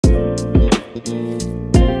Good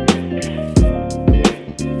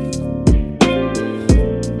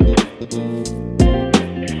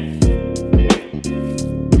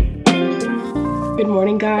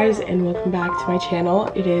morning guys, and welcome back to my channel.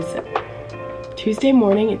 It is Tuesday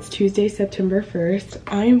morning. It's Tuesday, September 1st.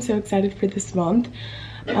 I am so excited for this month.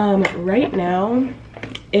 Right now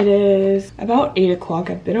it is about 8 o'clock.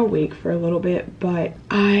 I've been awake for a little bit, but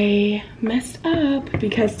I messed up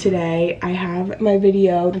because today I have my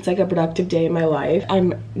video. It's like a productive day in my life.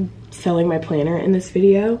 I'm selling my planner in this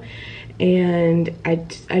video, and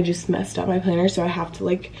I just messed up my planner, so I have to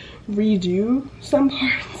like redo some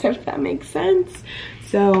parts, if that makes sense.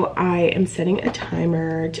 So I am setting a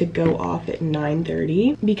timer to go off at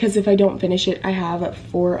 9:30 because if I don't finish it, I have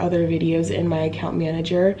 4 other videos in my account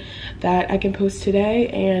manager that I can post today,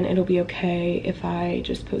 and it'll be okay if I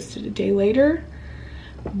just post it a day later.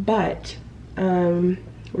 But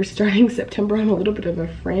we're starting September on a little bit of a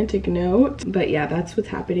frantic note. But yeah, that's what's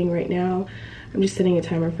happening right now. I'm just setting a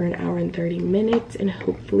timer for 1 hour and 30 minutes, and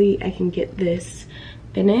hopefully I can get this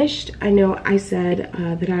finished. I know I said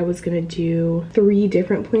that I was gonna do 3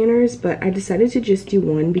 different planners, but I decided to just do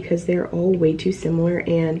 1 because they're all way too similar,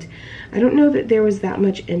 and I don't know that there was that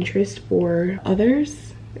much interest for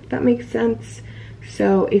others, if that makes sense.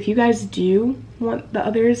 So if you guys do want the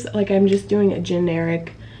others, like I'm just doing a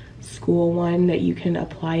generic school one that you can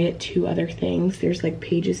apply it to other things. There's like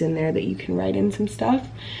pages in there that you can write in some stuff.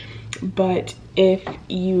 But if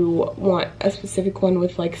you want a specific one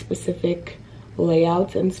with like specific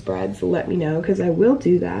layouts and spreads, let me know, because I will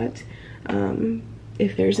do that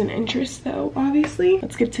if there's an interest, though, obviously.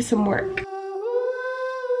 Let's get to some work.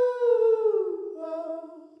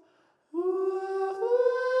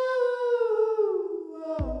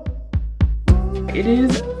 It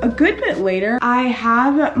is a good bit later. I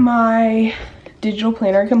have my digital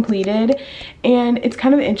planner completed, and it's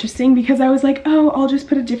kind of interesting because I was like, oh, I'll just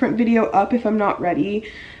put a different video up if I'm not ready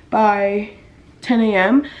by 10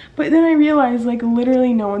 a.m. But then I realized like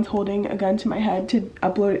literally no one's holding a gun to my head to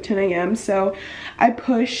upload at 10 a.m. So I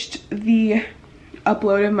pushed the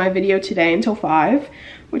upload of my video today until 5,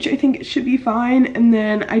 which I think it should be fine. And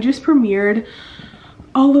then I just premiered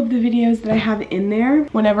all of the videos that I have in there.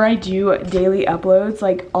 Whenever I do daily uploads,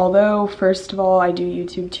 like although first of all I do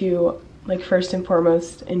YouTube to like first and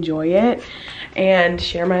foremost enjoy it and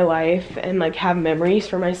share my life and like have memories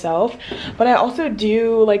for myself, but I also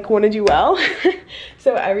do like want to do well.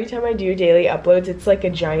 So every time I do daily uploads, it's like a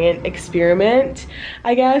giant experiment,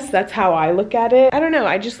 I guess. That's how I look at it. I don't know,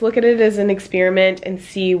 I just look at it as an experiment and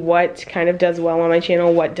see what kind of does well on my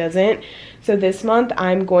channel, what doesn't. So this month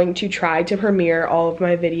I'm going to try to premiere all of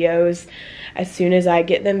my videos as soon as I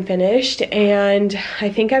get them finished, and I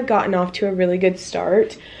think I've gotten off to a really good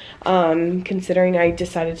start. Considering I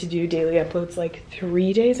decided to do daily uploads like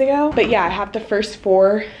 3 days ago. But yeah, I have the first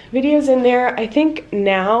 4 videos in there. I think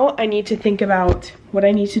now I need to think about what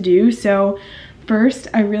I need to do. So first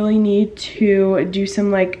I really need to do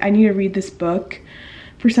some I need to read this book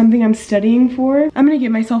for something I'm studying for. I'm gonna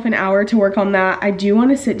give myself an hour to work on that. I do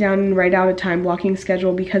want to sit down and write out a time blocking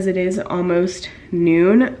schedule because it is almost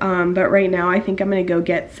noon. But right now I think I'm gonna go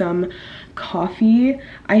get some coffee.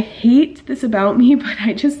 I hate this about me, but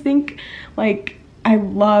I just think like I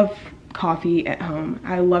love coffee at home.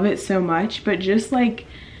 I love it so much, but just like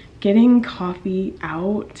getting coffee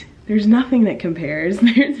out, there's nothing that compares.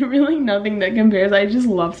 There's really nothing that compares. I just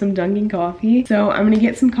love some Dunkin' coffee. So I'm gonna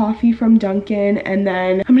get some coffee from Dunkin', and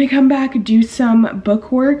then I'm gonna come back, do some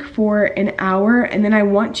book work for an hour, and then I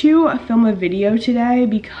want to film a video today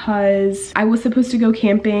because I was supposed to go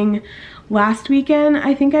camping last weekend.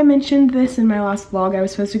 I think I mentioned this in my last vlog. I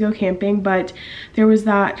was supposed to go camping, but there was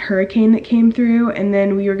that hurricane that came through, and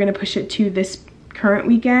then we were gonna push it to this current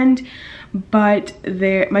weekend. But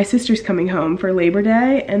my sister's coming home for Labor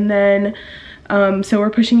Day, and then so we're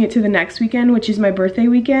pushing it to the next weekend, which is my birthday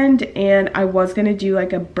weekend, and I was gonna do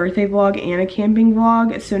like a birthday vlog and a camping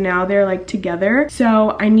vlog, so now they're like together.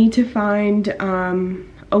 So I need to find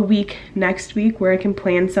a week next week where I can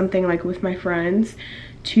plan something like with my friends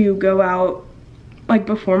to go out like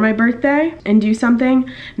before my birthday and do something,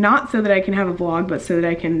 not so that I can have a vlog, but so that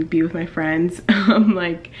I can be with my friends.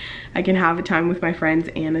 Like I can have a time with my friends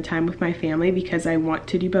and a time with my family because I want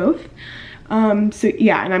to do both. So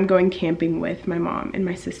yeah, and I'm going camping with my mom and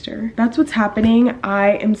my sister. That's what's happening.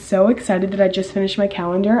 I am so excited that I just finished my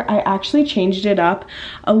calendar. I actually changed it up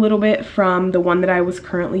a little bit from the one that I was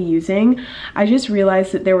currently using. I just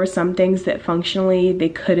realized that there were some things that functionally they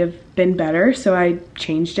could have been better, so I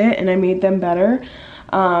changed it and I made them better.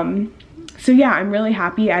 So yeah, I'm really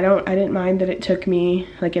happy. I didn't mind that it took me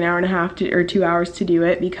like an hour and a half or 2 hours to do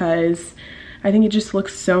it because I think it just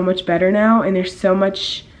looks so much better now, and there's so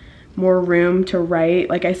much more room to write.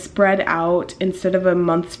 Like I spread out, instead of a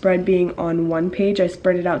month spread being on 1 page, I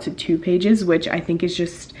spread it out to 2 pages, which I think is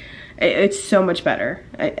just, it's so much better.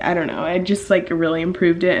 I don't know, I just like really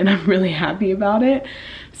improved it and I'm really happy about it.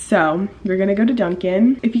 So we're gonna go to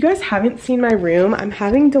Dunkin'. If you guys haven't seen my room, I'm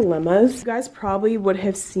having dilemmas. You guys probably would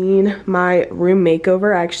have seen my room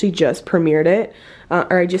makeover. I actually just premiered it,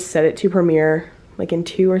 or I just set it to premiere like in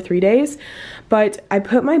 2 or 3 days. But I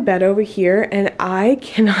put my bed over here, and I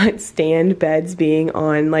cannot stand beds being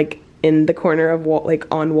on like in the corner of wall, like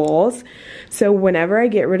on walls. So whenever I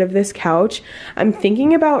get rid of this couch, I'm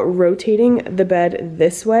thinking about rotating the bed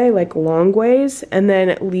this way, like long ways, and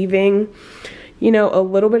then leaving, you know, a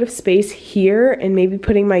little bit of space here, and maybe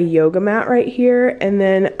putting my yoga mat right here, and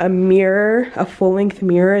then a mirror, a full-length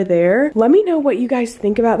mirror there. Let me know what you guys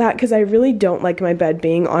think about that, because I really don't like my bed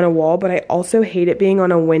being on a wall, but I also hate it being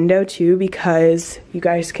on a window too, because you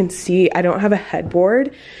guys can see I don't have a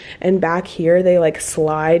headboard, and back here they like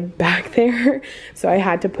slide back there. So I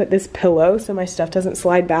had to put this pillow so my stuff doesn't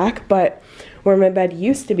slide back, but where my bed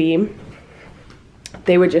used to be,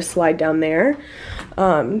 they would just slide down there.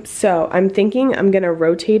 So I'm thinking I'm gonna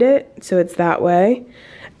rotate it so it's that way,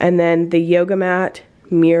 and then the yoga mat,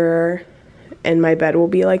 mirror, and my bed will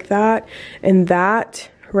be like that. And that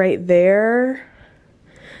right there,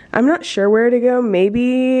 I'm not sure where to go.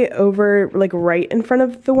 Maybe over like right in front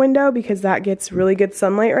of the window, because that gets really good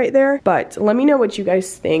sunlight right there. But let me know what you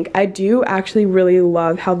guys think. I do actually really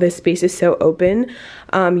love how this space is so open.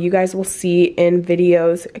 You guys will see in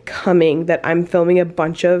videos coming that I'm filming a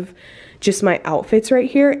bunch of just my outfits right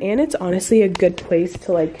here, and it's honestly a good place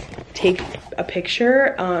to like take a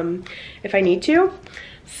picture if I need to.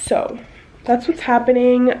 So that's what's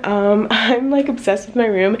happening. I'm like obsessed with my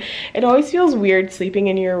room. It always feels weird sleeping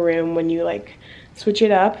in your room when you like switch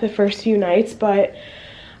it up the first few nights, but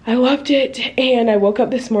I loved it. And I woke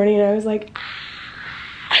up this morning and I was like,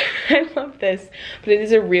 I love this. But it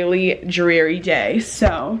is a really dreary day,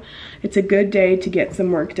 so it's a good day to get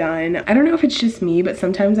some work done. I don't know if it's just me, but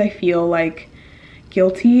sometimes I feel like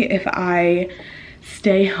guilty if I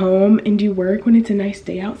stay home and do work when it's a nice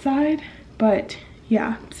day outside. But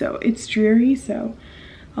yeah, so it's dreary, so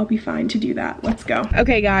I'll be fine to do that. Let's go.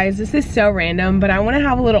 Okay guys, this is so random, but I want to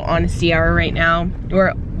have a little honesty hour right now,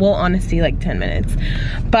 or well, honesty like 10 minutes.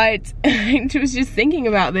 But I was just thinking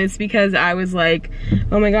about this because I was like,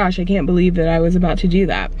 oh my gosh, I can't believe that I was about to do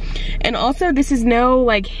that. And also, this is no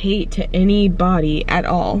like hate to anybody at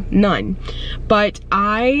all, none. But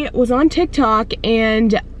I was on TikTok,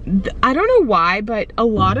 and I don't know why, but a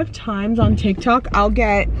lot of times on TikTok, I'll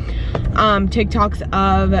get TikToks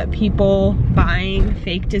of people buying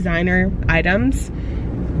fake designer items.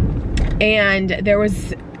 And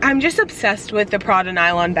I'm just obsessed with the Prada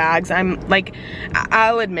nylon bags. I'm like,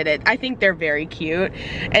 I'll admit it, I think they're very cute.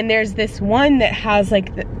 And there's this one that has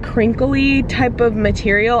like the crinkly type of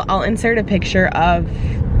material. I'll insert a picture of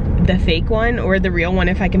the fake one or the real one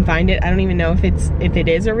if I can find it. I don't even know if it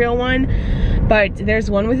is a real one, but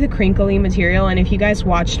there's one with a crinkly material. And if you guys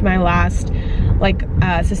watched my last like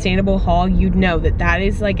sustainable haul, you'd know that that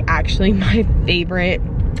is like actually my favorite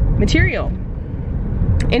material.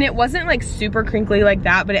 And it wasn't like super crinkly like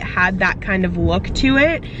that, but it had that kind of look to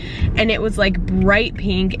it. And it was like bright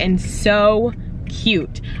pink and so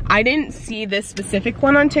cute. I didn't see this specific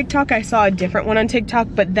one on TikTok. I saw a different one on TikTok,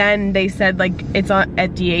 but then they said like it's on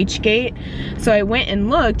at DHgate. So I went and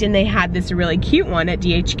looked, and they had this really cute one at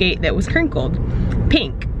DHgate that was crinkled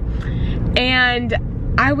pink. And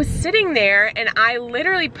I was sitting there, and I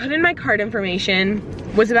literally put in my card information,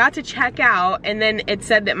 was about to check out, and then it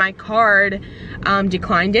said that my card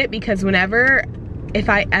declined it, because if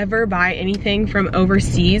I ever buy anything from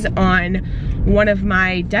overseas on one of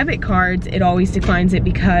my debit cards, it always declines it,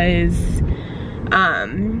 because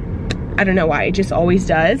I don't know why, it just always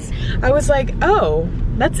does. I was like, oh,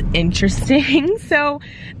 that's interesting. So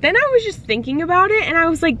then I was just thinking about it, and I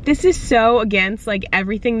was like, this is so against like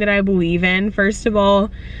everything that I believe in. First of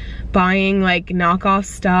all, buying like knockoff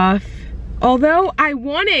stuff, although I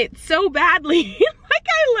want it so badly. Like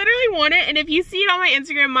I literally want it, and if you see it on my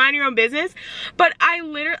Instagram, mind your own business. But I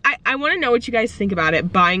want to know what you guys think about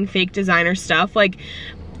it, buying fake designer stuff. Like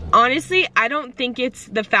honestly, I don't think it's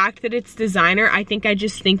the fact that it's designer. I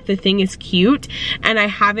just think the thing is cute, and I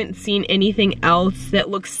haven't seen anything else that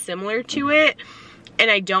looks similar to it, and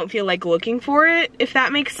I don't feel like looking for it, if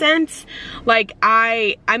that makes sense. Like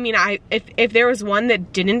if there was one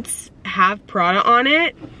that didn't have Prada on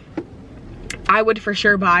it, I would for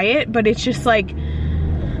sure buy it. But it's just like,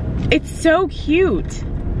 it's so cute.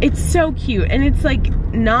 It's so cute, and it's like,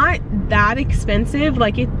 not that expensive.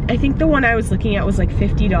 Like I think the one I was looking at was like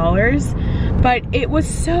 $50, but it was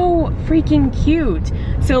so freaking cute.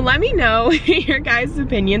 So let me know your guys'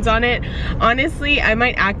 opinions on it. Honestly, I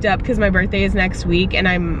might act up because my birthday is next week and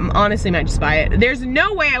I'm honestly might just buy it. There's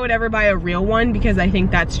no way I would ever buy a real one because I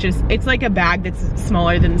think that's just, it's like a bag that's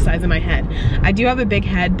smaller than the size of my head. I do have a big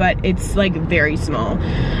head, but it's like very small.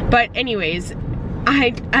 But anyways,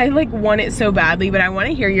 I like want it so badly, but I want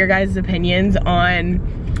to hear your guys' opinions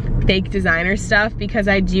on fake designer stuff because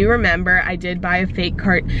I do remember I did buy a fake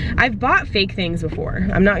cart. I've bought fake things before,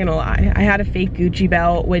 I'm not gonna lie. I had a fake Gucci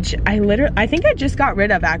belt, which I think I just got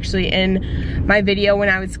rid of actually in my video when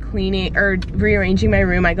I was cleaning or rearranging my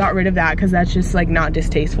room. I got rid of that because that's just like not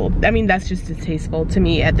distasteful. I mean, that's just distasteful to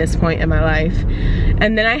me at this point in my life.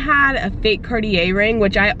 And then I had a fake Cartier ring,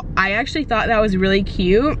 which I actually thought that was really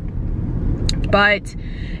cute, but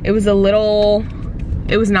it was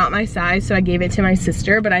it was not my size, so I gave it to my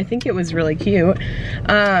sister, but I think it was really cute.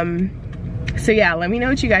 So yeah, let me know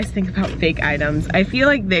what you guys think about fake items. I feel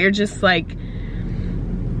like they're just like,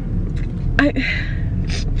 am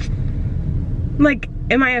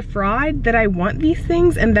I a fraud that I want these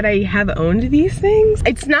things and that I have owned these things?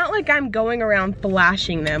 It's not like I'm going around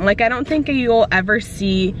flashing them. Like, I don't think you'll ever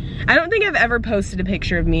see, I don't think I've ever posted a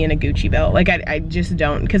picture of me in a Gucci belt. Like, I just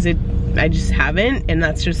don't, because I just haven't, and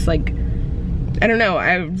that's just like, I don't know.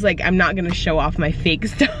 I was like, I'm not gonna show off my fake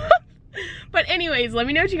stuff. But anyways, let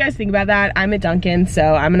me know what you guys think about that. I'm at Dunkin',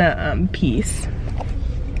 so I'm gonna peace.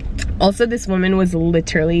 Also, this woman was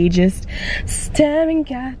literally just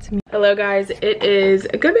staring at me. Hello guys, it is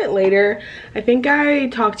a good bit later. I think I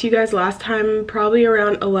talked to you guys last time probably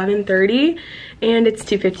around 11:30 and it's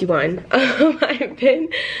 2:51. I've been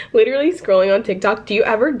literally scrolling on TikTok. Do you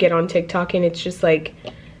ever get on TikTok and it's just like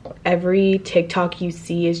every TikTok you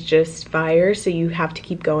see is just fire, so you have to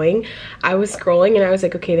keep going? I was scrolling and I was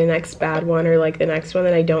like, okay, the next bad one or like the next one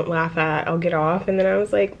that I don't laugh at, I'll get off. And then I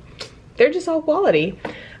was like, they're just all quality.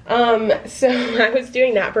 So I was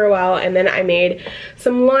doing that for a while and then I made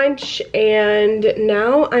some lunch and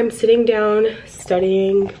now I'm sitting down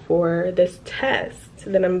studying for this test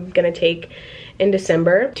that I'm gonna take in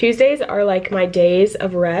December. Tuesdays are like my days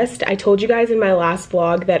of rest. I told you guys in my last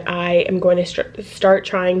vlog that I am going to start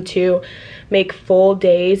trying to make full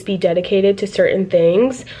days be dedicated to certain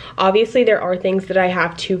things. Obviously there are things that I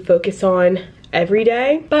have to focus on every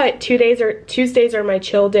day, but Tuesdays are my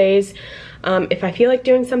chill days. If I feel like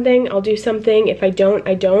doing something, I'll do something. If I don't,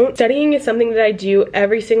 I don't. Studying is something that I do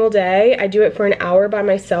every single day. I do it for an hour by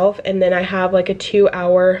myself and then I have like a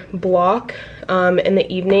 2-hour block in the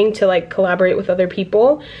evening to like collaborate with other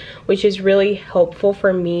people, which is really helpful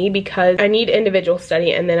for me because I need individual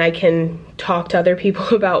study and then I can talk to other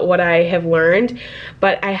people about what I have learned.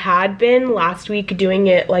 But I had been last week doing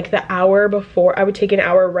it like the hour before. I would take an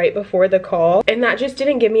hour right before the call and that just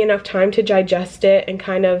didn't give me enough time to digest it and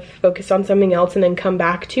kind of focus on something else and then come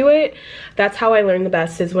back to it. That's how I learn the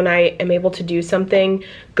best, is when I am able to do something,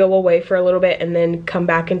 go away for a little bit and then come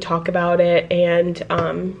back and talk about it and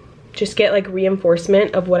just get like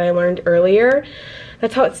reinforcement of what I learned earlier.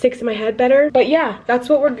 That's how it sticks in my head better. But yeah, that's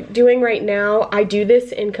what we're doing right now. I do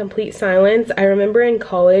this in complete silence. I remember in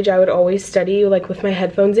college I would always study like with my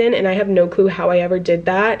headphones in and I have no clue how I ever did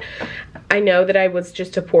that. I know that I was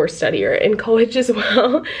just a poor studier in college as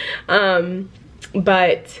well.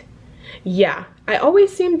 But yeah, I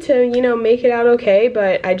always seem to, you know, make it out okay,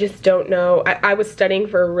 but I just don't know. I was studying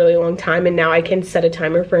for a really long time and now I can set a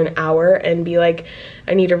timer for an hour and be like,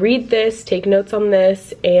 I need to read this, take notes on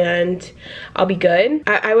this, and I'll be good.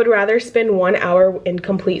 I would rather spend 1 hour in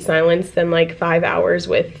complete silence than like 5 hours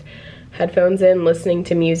with headphones in listening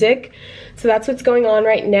to music. So that's what's going on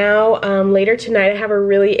right now. Later tonight I have a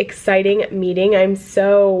really exciting meeting. I'm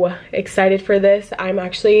so excited for this. I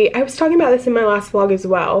was talking about this in my last vlog as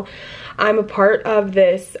well. I'm a part of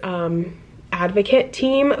this advocate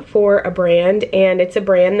team for a brand, and it's a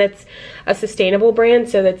brand that's a sustainable brand,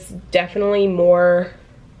 so that's definitely more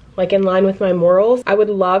like in line with my morals. I would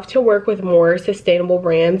love to work with more sustainable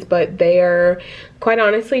brands, but they are quite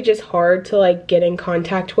honestly just hard to like get in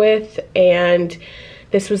contact with, and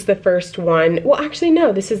this was the first one. Well, actually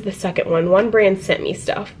no, this is the second one. One brand sent me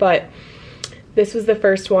stuff, but this was the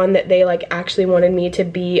first one that they like actually wanted me to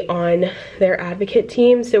be on their advocate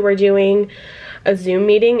team. So we're doing a Zoom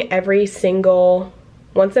meeting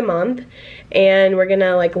once a month, and we're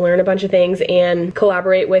gonna like learn a bunch of things and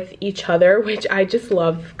collaborate with each other, which I just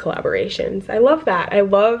love collaborations. I love that. I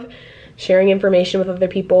love sharing information with other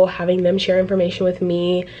people, having them share information with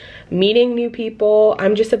me, meeting new people.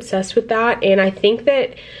 I'm just obsessed with that. And I think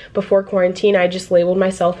that before quarantine, I just labeled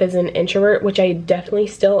myself as an introvert, which I definitely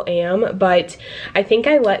still am. But I think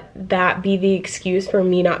I let that be the excuse for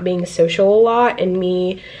me not being social a lot and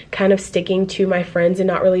me kind of sticking to my friends and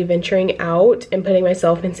not really venturing out and putting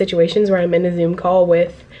myself in situations where I'm in a Zoom call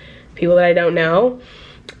with people that I don't know.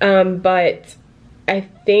 But I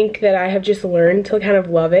think that I have just learned to kind of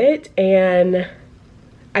love it, and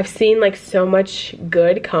I've seen like so much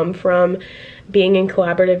good come from being in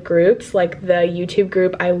collaborative groups, like the YouTube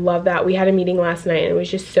group. I love that. We had a meeting last night and it was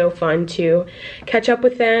just so fun to catch up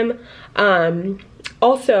with them.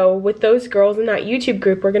 Also, with those girls in that YouTube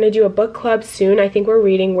group, we're gonna do a book club soon. I think we're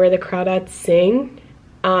reading Where the Crawdads Sing,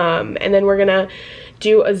 and then we're gonna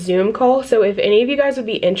do a Zoom call. So if any of you guys would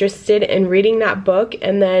be interested in reading that book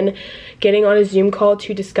and then getting on a Zoom call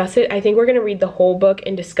to discuss it, I think we're gonna read the whole book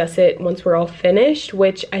and discuss it once we're all finished,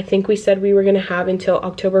 which I think we said we were gonna have until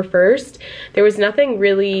October 1st. There was nothing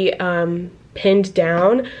really pinned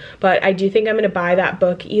down, but I do think I'm gonna buy that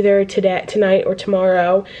book either tonight or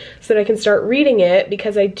tomorrow so that I can start reading it,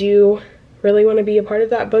 because I do really want to be a part of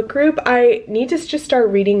that book group. I need to just start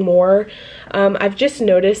reading more. I've just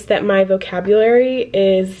noticed that my vocabulary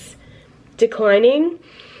is declining.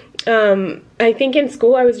 I think in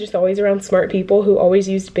school I was just always around smart people who always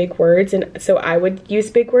used big words, and so I would use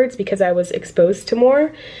big words because I was exposed to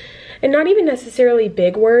more. And not even necessarily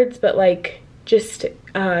big words, but like just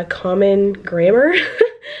common grammar.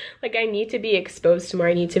 Like I need to be exposed to more.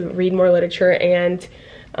 I need to read more literature and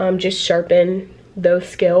just sharpen those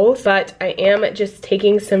skills. But I am just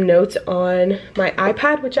taking some notes on my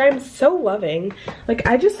iPad, which I'm so loving. Like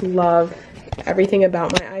I just love everything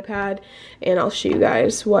about my iPad, and I'll show you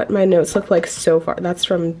guys what my notes look like so far. That's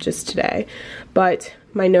from just today, but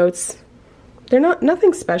my notes, they're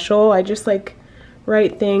nothing special. I just like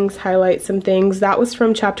write things, highlight some things. That was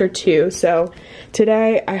from chapter 2. So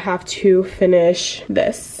today I have to finish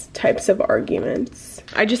this types of arguments.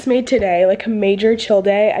 I just made today like a major chill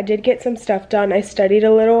day. I did get some stuff done. I studied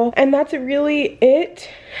a little, and that's really it.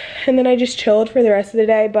 And then I just chilled for the rest of the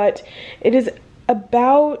day. But it is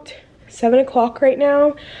about 7 o'clock right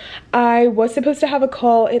now. I was supposed to have a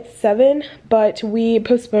call at 7, but we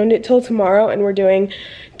postponed it till tomorrow, and we're doing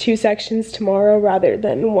 2 sections tomorrow rather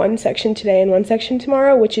than 1 section today and 1 section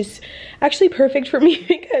tomorrow, which is actually perfect for me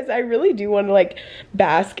because I really do want to like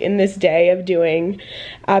bask in this day of doing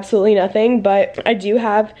absolutely nothing. But I do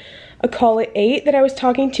have a call at 8 that I was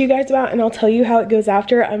talking to you guys about, and I'll tell you how it goes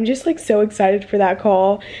after. I'm just like so excited for that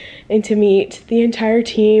call and to meet the entire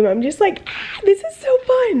team. I'm just like, this is so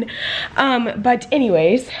fun. But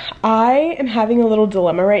anyways, I am having a little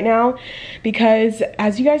dilemma right now because,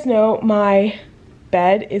 as you guys know, my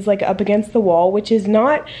bed is like up against the wall, which is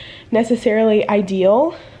not necessarily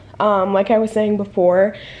ideal. Like I was saying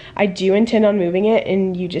before, I do intend on moving it,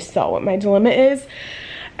 and you just saw what my dilemma is.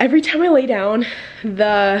 Every time I lay down,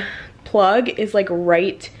 the plug is like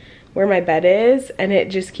right where my bed is, and it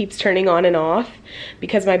just keeps turning on and off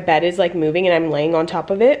because my bed is like moving and I'm laying on top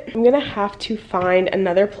of it. I'm gonna have to find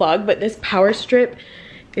another plug, but this power strip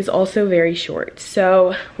is also very short.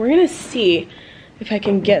 So we're gonna see if I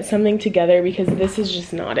can get something together, because this is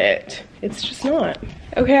just not it. It's just not.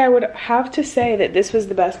 Okay, I would have to say that this was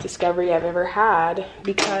the best discovery I've ever had,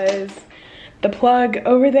 because the plug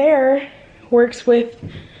over there works with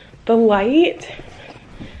the light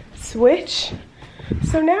switch.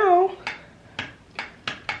 So now,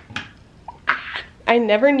 I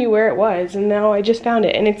never knew where it was, and now I just found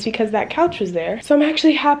it, and it's because that couch was there. So I'm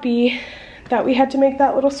actually happy that we had to make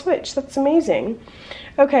that little switch. That's amazing.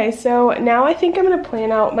 Okay, so now I think I'm gonna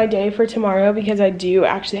plan out my day for tomorrow, because I do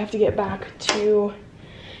actually have to get back to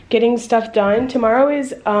getting stuff done. Tomorrow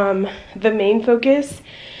is, the main focus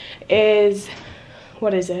is,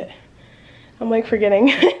 what is it? I'm like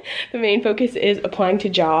forgetting. The main focus is applying to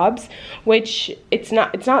jobs, which it's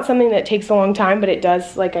not something that takes a long time, but it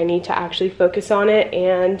does, like, I need to actually focus on it,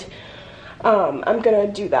 and I'm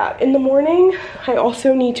gonna do that in the morning. I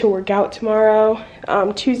also need to work out tomorrow.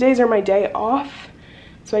 Tuesdays are my day off,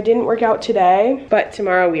 so I didn't work out today, but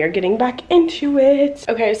tomorrow we are getting back into it.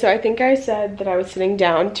 Okay, so I think I said that I was sitting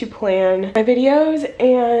down to plan my videos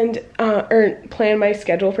and or plan my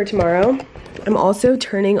schedule for tomorrow. I'm also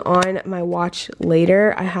turning on my watch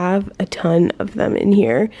later. I have a ton of them in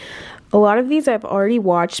here. A lot of these I've already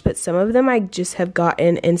watched, but some of them I just have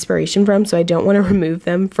gotten inspiration from, so I don't want to remove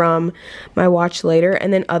them from my watch later.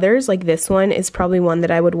 And then others, like this one, is probably one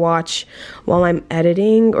that I would watch while I'm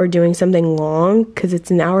editing or doing something long, because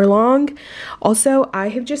it's an hour long. Also, I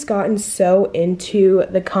have just gotten so into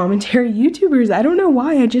the commentary YouTubers. I don't know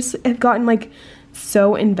why. I just have gotten like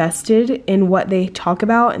so invested in what they talk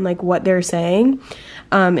about and like what they're saying.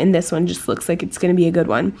 And this one just looks like it's going to be a good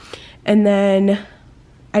one. And then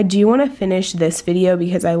I do want to finish this video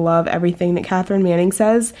because I love everything that Catherine Manning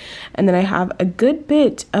says, and then I have a good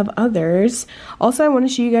bit of others. Also, I want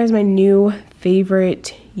to show you guys my new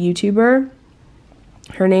favorite YouTuber.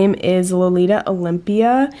 Her name is Lolita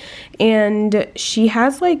Olympia, and she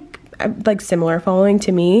has like similar following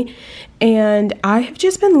to me, and I have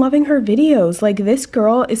just been loving her videos. Like, this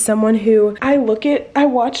girl is someone who I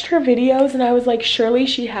watched her videos and I was like, surely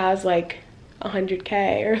she has like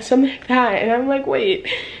 100K or something like that, and I'm like, wait,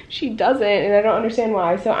 she doesn't, and I don't understand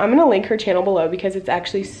why. So I'm gonna link her channel below because it's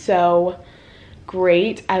actually so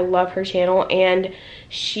great. I love her channel, and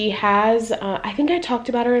she has I think I talked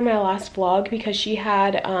about her in my last vlog because she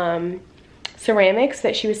had ceramics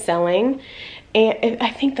that she was selling, and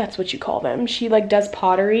I think that's what you call them. She like does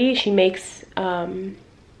pottery. She makes I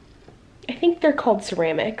think they're called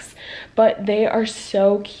ceramics, but they are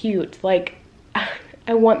so cute. Like,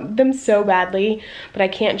 I want them so badly, but I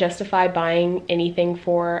can't justify buying anything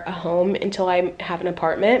for a home until I have an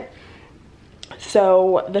apartment.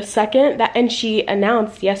 So the second that, and she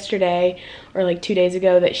announced yesterday or like 2 days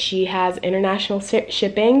ago that she has international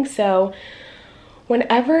shipping. So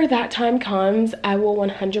whenever that time comes, I will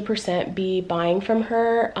 100% be buying from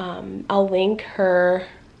her. I'll link her,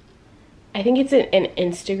 I think it's an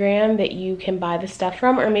Instagram that you can buy the stuff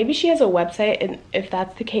from, or maybe she has a website, and if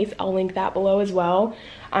that's the case, I'll link that below as well.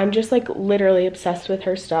 I'm just like literally obsessed with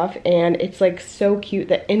her stuff, and it's like so cute.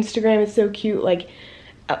 The Instagram is so cute. Like,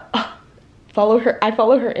 follow her. I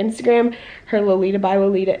follow her Instagram, her Lolita by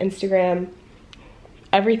Lolita Instagram.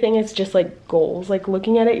 Everything is just like goals. Like,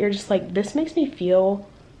 looking at it, you're just like, this makes me feel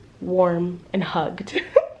warm and hugged.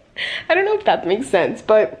 I don't know if that makes sense,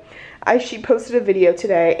 but she posted a video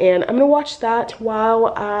today, and I'm gonna watch that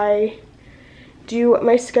while I do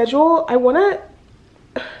my schedule.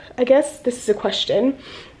 I guess this is a question.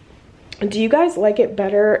 Do you guys like it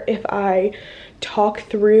better if I talk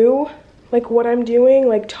through like what I'm doing,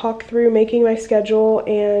 like talk through making my schedule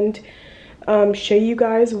and show you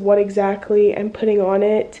guys what exactly I'm putting on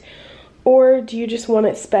it? Or do you just want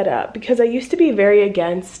it sped up? Because I used to be very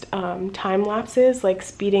against time lapses, like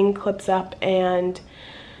speeding clips up and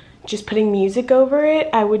just putting music over it.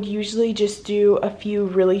 I would usually just do a few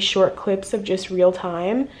really short clips of just real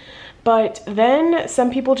time. But then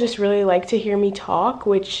some people just really like to hear me talk,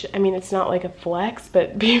 which, I mean, it's not like a flex,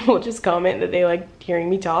 but people just comment that they like hearing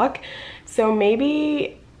me talk. So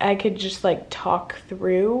maybe I could just like talk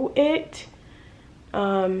through it.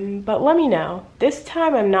 But let me know. This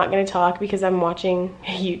time I'm not gonna talk because I'm watching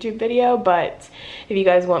a YouTube video, but if you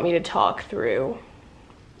guys want me to talk through,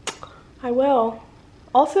 I will.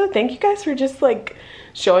 Also, thank you guys for just like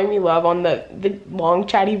showing me love on the long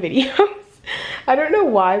chatty videos. I don't know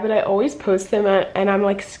why, but I always post them and I'm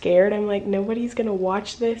like scared. I'm like, nobody's gonna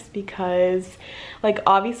watch this because like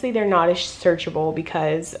obviously they're not as searchable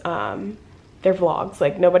because they're vlogs.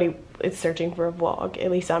 Like, nobody is searching for a vlog,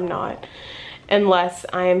 at least I'm not. Unless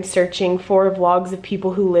I'm searching for vlogs of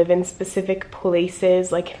people who live in specific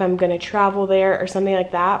places, like if I'm gonna travel there or something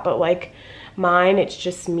like that. But like mine, it's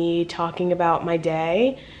just me talking about my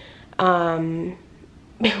day,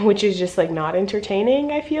 which is just like not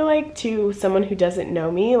entertaining, I feel like, to someone who doesn't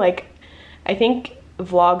know me. Like, I think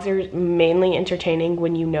vlogs are mainly entertaining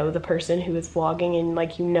when you know the person who is vlogging and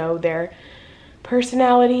like you know their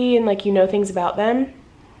personality and like you know things about them.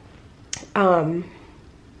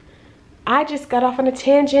 I just got off on a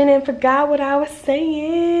tangent and forgot what I was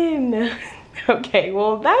saying. Okay,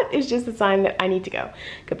 well, that is just a sign that I need to go.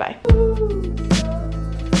 Goodbye.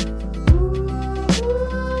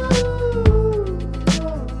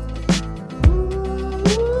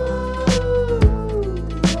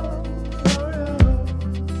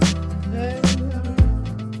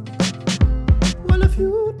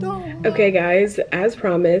 Okay guys, as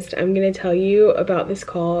promised, I'm gonna tell you about this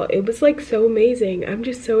call. It was like so amazing. I'm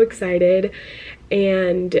just so excited,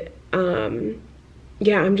 and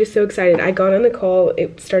yeah, I'm just so excited. I got on the call.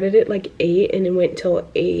 It started at like 8 and it went till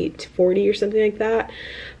 8:40 or something like that.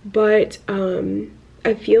 But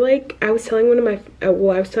I feel like I was telling one of my I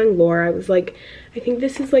was telling Laura, I was like, I think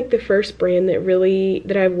this is like the first brand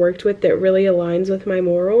that I've worked with that really aligns with my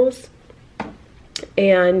morals.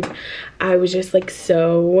 And I was just like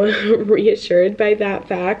so reassured by that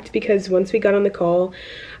fact, because once we got on the call,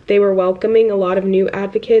 they were welcoming a lot of new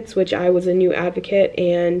advocates, which I was a new advocate,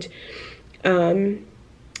 and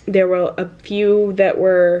there were a few that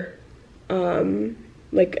were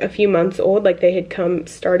like a few months old, like they had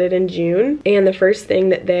started in June. And the first thing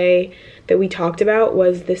that we talked about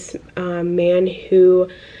was this man who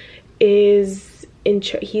is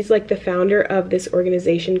he's like the founder of this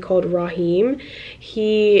organization called Rahim.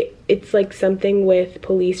 It's like something with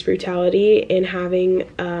police brutality, and having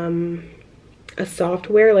a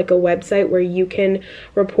software, like a website where you can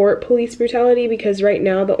report police brutality, because right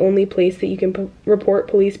now the only place that you can report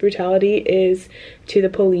police brutality is to the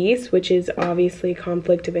police, which is obviously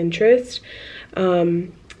conflict of interest.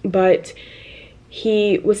 But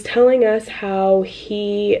he was telling us how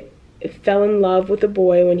he fell in love with a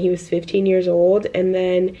boy when he was 15 years old, and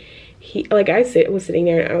then he, like, I was sitting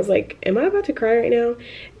there and I was like, am I about to cry right now?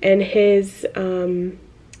 And his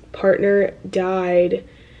partner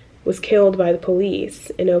was killed by the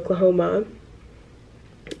police in Oklahoma,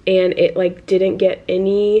 and it like didn't get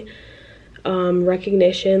any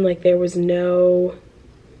recognition. Like there was no,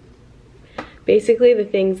 basically the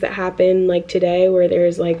things that happen like today where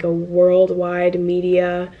there's like a worldwide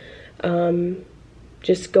media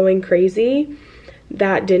just going crazy,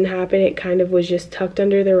 that didn't happen. It kind of was just tucked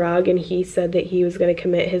under the rug, and he said that he was going to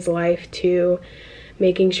commit his life to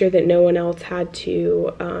making sure that no one else had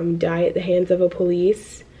to die at the hands of a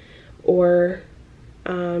police, or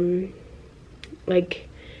like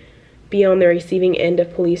be on the receiving end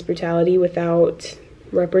of police brutality without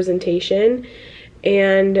representation.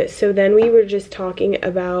 And so then we were just talking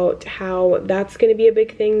about how that's going to be a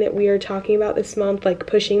big thing that we are talking about this month, like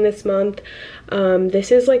pushing this month.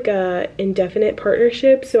 This is like a indefinite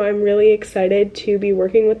partnership, so I'm really excited to be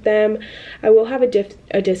working with them. I will have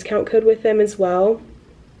a discount code with them as well.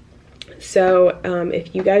 So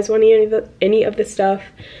if you guys want any of the stuff,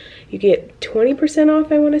 you get 20%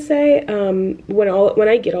 off, I want to say. When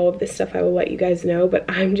I get all of this stuff, I will let you guys know. But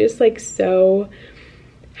I'm just like so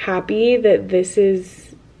happy that this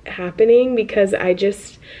is happening, because I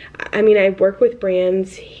mean, I work with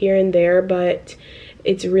brands here and there, but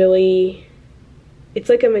it's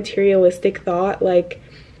like a materialistic thought. Like,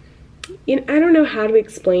 you know, I don't know how to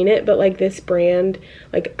explain it, but like this brand,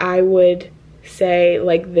 like I would say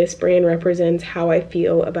like this brand represents how I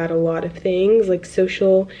feel about a lot of things, like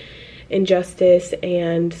social injustice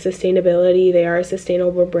and sustainability. They are a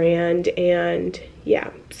sustainable brand, and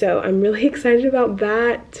yeah, so I'm really excited about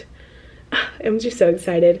that. I'm just so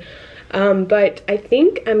excited. But I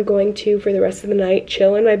think I'm going to, for the rest of the night,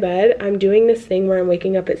 chill in my bed. I'm doing this thing where I'm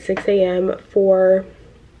waking up at 6 a.m. for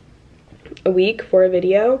a week for a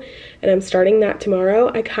video, and I'm starting that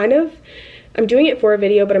tomorrow. I'm doing it for a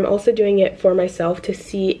video, but I'm also doing it for myself to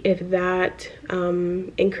see if that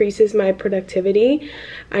increases my productivity.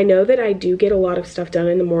 I know that I do get a lot of stuff done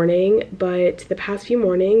in the morning, but the past few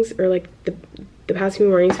mornings, or like the past few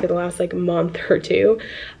mornings for the last like month or two,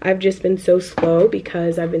 I've just been so slow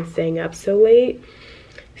because I've been staying up so late.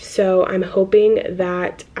 So I'm hoping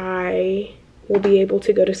that I will be able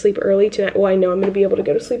to go to sleep early tonight. Well, I know I'm going to be able to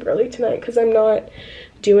go to sleep early tonight because I'm not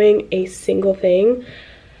doing a single thing.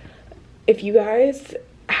 If you guys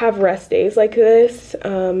have rest days like this, I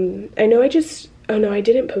know oh no, I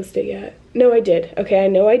didn't post it yet. No, I did. Okay, I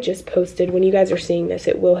know I just posted. When you guys are seeing this,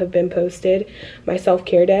 it will have been posted, my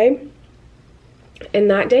self-care day.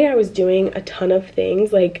 And that day I was doing a ton of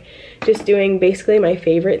things, like just doing basically my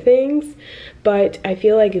favorite things. But I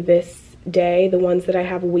feel like this day, the ones that I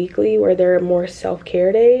have weekly where there are more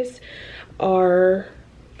self-care days, are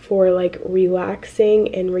for like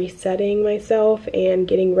relaxing and resetting myself and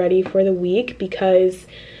getting ready for the week, because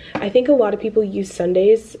I think a lot of people use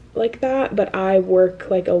Sundays like that, but I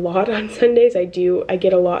work like a lot on Sundays. I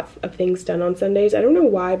get a lot of things done on Sundays. I don't know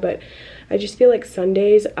why, but I just feel like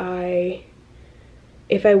Sundays,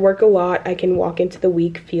 if I work a lot, I can walk into the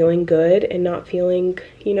week feeling good and not feeling,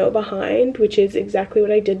 you know, behind, which is exactly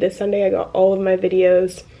what I did this Sunday. I got all of my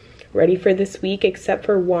videos ready for this week except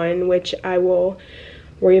for one, which I will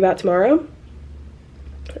worry about tomorrow.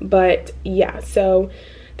 But yeah, so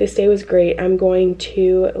this day was great. I'm going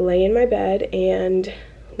to lay in my bed and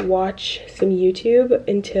watch some YouTube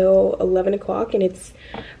until 11 o'clock, and it's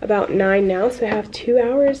about 9 now, so I have 2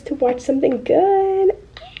 hours to watch something good.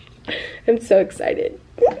 I'm so excited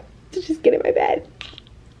to just get in my bed.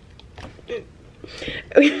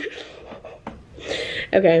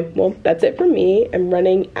 Okay, well, that's it for me. I'm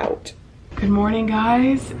running out. Good morning,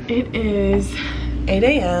 guys. It is 8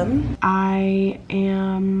 a.m. I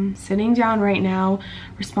am sitting down right now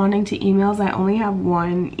responding to emails. I only have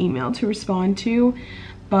one email to respond to,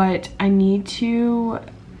 but I need to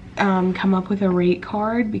come up with a rate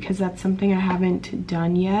card because that's something I haven't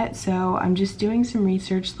done yet. So I'm just doing some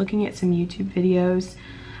research, looking at some YouTube videos.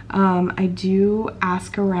 I do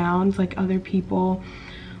ask around like other people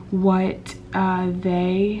what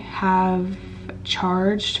they have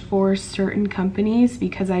charged for certain companies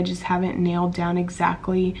because I just haven't nailed down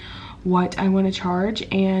exactly what I want to charge,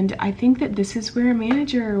 and I think that this is where a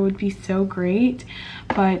manager would be so great,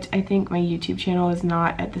 but I think my YouTube channel is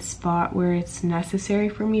not at the spot where it's necessary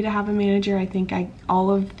for me to have a manager. I think all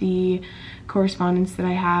of the correspondence that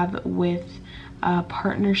I have with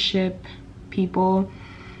partnership people,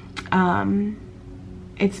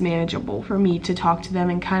 it's manageable for me to talk to them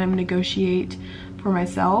and kind of negotiate for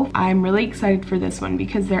myself. I'm really excited for this one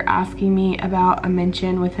because they're asking me about a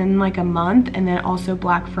mention within like a month and then also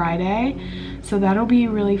Black Friday. So that'll be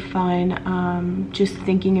really fun. Just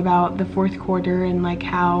thinking about the fourth quarter and like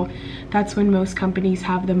how that's when most companies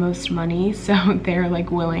have the most money. So they're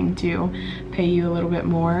like willing to pay you a little bit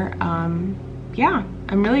more. Yeah,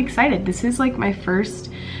 I'm really excited. This is like my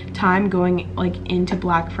first time going like into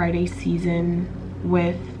Black Friday season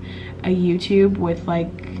with a YouTube with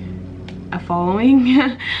like a following.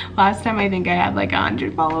 Last time I think I had like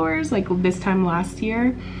 100 followers, like this time last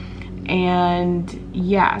year. And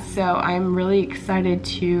yeah, so I'm really excited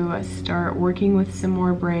to start working with some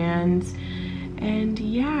more brands. And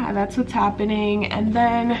yeah, that's what's happening. And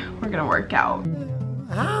then we're gonna work out.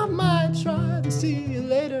 I might try to see you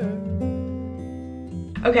later.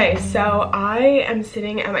 Okay, so I am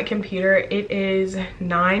sitting at my computer. It is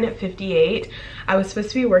 9:58. I was supposed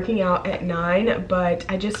to be working out at 9, but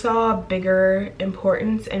I just saw bigger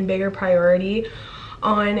importance and bigger priority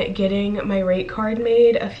on getting my rate card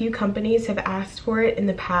made. A few companies have asked for it in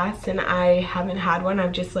the past and I haven't had one.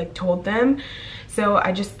 I've just like told them. So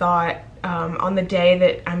I just thought on the day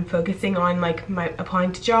that I'm focusing on like my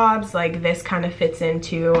applying to jobs, like this kind of fits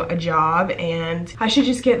into a job and I should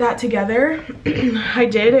just get that together. I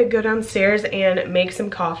did go downstairs and make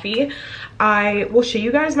some coffee. I will show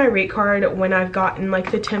you guys my rate card when I've gotten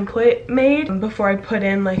like the template made before I put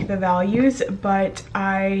in like the values, but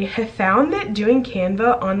I have found that doing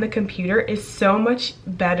Canva on the computer is so much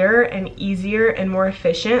better and easier and more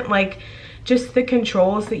efficient. Like just the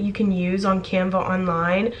controls that you can use on Canva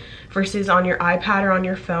online versus on your iPad or on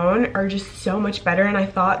your phone are just so much better. And I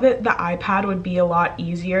thought that the iPad would be a lot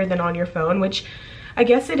easier than on your phone, which I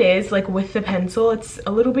guess it is. Like with the pencil, it's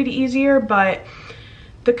a little bit easier, but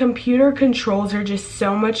the computer controls are just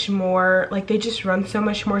so much more, like they just run so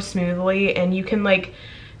much more smoothly, and you can like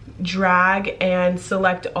drag and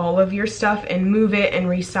select all of your stuff and move it and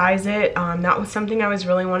resize it. That was something I was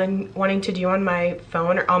really wanting to do on my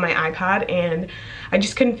phone or on my iPad, and I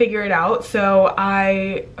just couldn't figure it out. So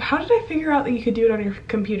how did I figure out that you could do it on your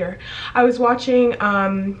computer? I was watching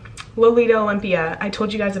Lolita Olympia. I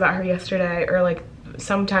told you guys about her yesterday or like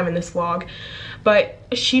sometime in this vlog, but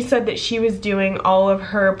she said that she was doing all of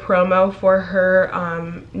her promo for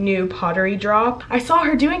her new pottery drop. I saw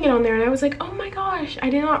her doing it on there and I was like, oh my gosh, I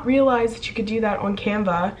did not realize that you could do that on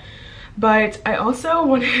Canva. But I also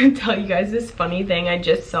wanted to tell you guys this funny thing. I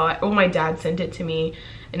just saw it. Oh, my dad sent it to me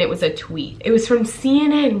and it was a tweet. It was from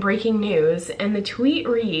CNN breaking news, and the tweet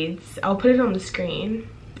reads, I'll put it on the screen.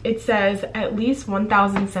 It says, at least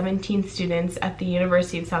 1,017 students at the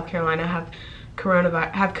University of South Carolina have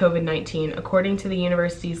COVID-19, according to the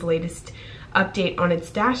university's latest update on its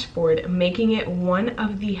dashboard, making it one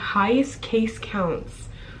of the highest case counts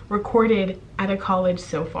recorded at a college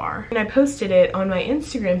so far. And I posted it on my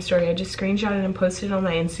Instagram story. I just screenshotted and posted it on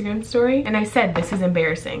my Instagram story, and I said, this is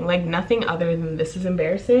embarrassing. Like nothing other than this is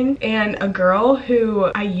embarrassing. And a girl who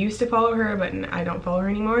I used to follow her, but I don't follow her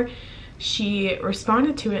anymore, she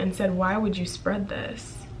responded to it and said, why would you spread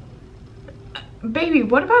this? Baby,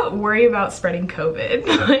 what about worry about spreading COVID?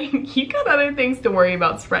 Like, you got other things to worry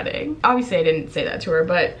about spreading. Obviously, I didn't say that to her,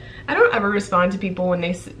 but I don't ever respond to people when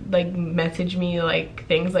they like message me like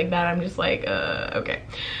things like that. I'm just like, okay.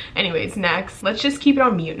 Anyways, next. Let's just keep it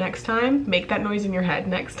on mute next time. Make that noise in your head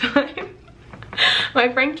next time.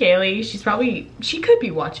 My friend Kaylee, she could be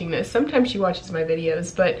watching this. Sometimes she watches my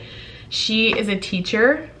videos, but she is a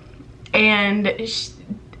teacher, and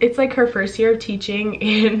it's like her first year of teaching,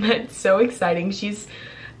 and that's so exciting. She's,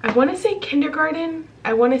 I want to say kindergarten.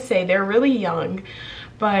 I want to say they're really young,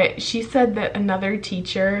 but she said that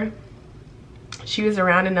she was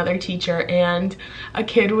around another teacher and a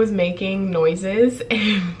kid was making noises,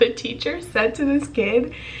 and the teacher said to this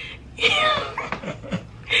kid,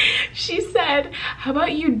 she said, how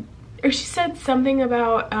about you Or she said something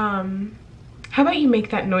about, how about you make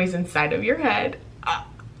that noise inside of your head?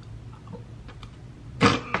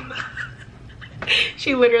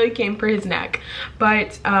 She literally came for his neck.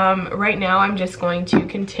 But right now I'm just going to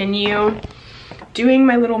continue doing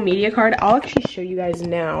my little media card. I'll actually show you guys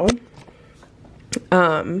now.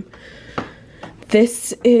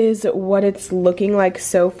 This is what it's looking like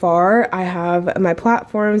so far. I have my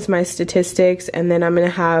platforms, my statistics, and then I'm gonna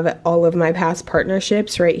have all of my past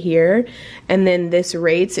partnerships right here. And then this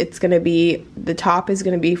rates, it's gonna be, the top is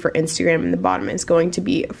gonna be for Instagram and the bottom is going to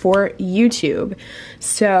be for YouTube.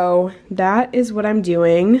 So that is what I'm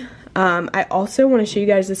doing. I also wanna show you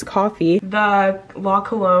guys this coffee. The La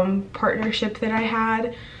Colombe partnership that I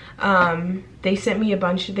had, they sent me a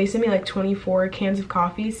bunch, they sent me like 24 cans of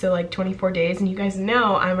coffee, so like 24 days, and you guys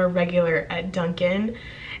know I'm a regular at Dunkin'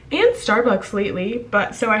 and Starbucks lately,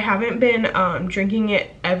 but so I haven't been drinking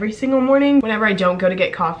it every single morning. Whenever I don't go to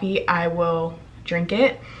get coffee, I will drink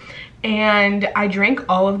it. And I drank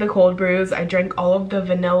all of the cold brews, I drank all of the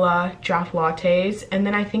vanilla draft lattes, and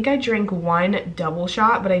then I think I drank one double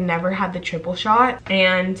shot, but I never had the triple shot.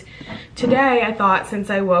 And today I thought,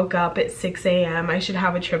 since I woke up at 6 a.m., I should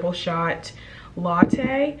have a triple shot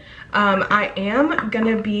latte. I am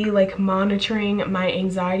gonna be like monitoring my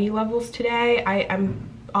anxiety levels today. I'm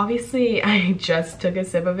obviously, I just took a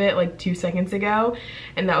sip of it like 2 seconds ago,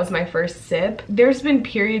 and that was my first sip. There's been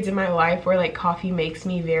periods in my life where like coffee makes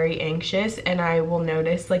me very anxious, and I will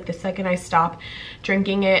notice like the second I stop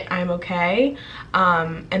drinking it, I'm okay.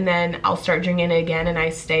 And then I'll start drinking it again and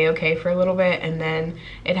I stay okay for a little bit, and then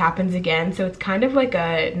it happens again. So it's kind of like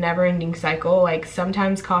a never-ending cycle. Like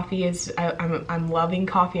sometimes coffee is, I'm loving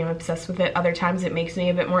coffee, I'm obsessed with it. Other times it makes me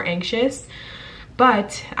a bit more anxious.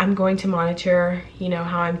 But I'm going to monitor, you know,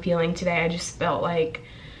 how I'm feeling today. I just felt like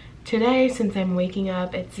today, since I'm waking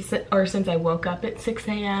up at, or since I woke up at 6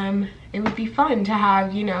 a.m., it would be fun to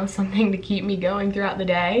have, you know, something to keep me going throughout the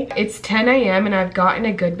day. It's 10 a.m. and I've gotten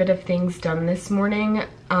a good bit of things done this morning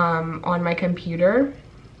on my computer.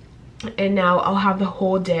 And now I'll have the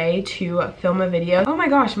whole day to film a video. Oh my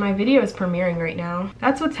gosh, my video is premiering right now.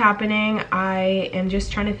 That's what's happening. I am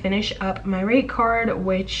just trying to finish up my rate card,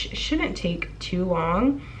 which shouldn't take too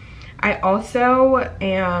long. I also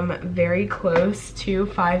am very close to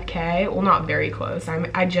 5K. Well, not very close.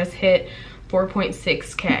 I just hit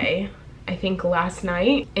 4.6K. I think last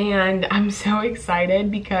night, and I'm so excited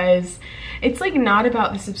because it's like not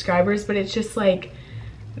about the subscribers, but it's just like,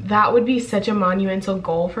 that would be such a monumental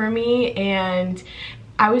goal for me. And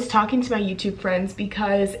I was talking to my YouTube friends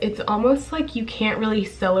because it's almost like you can't really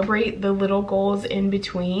celebrate the little goals in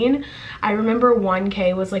between. I remember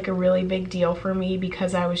 1K was like a really big deal for me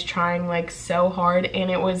because I was trying like so hard, and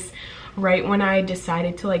it was right when I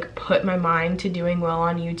decided to like put my mind to doing well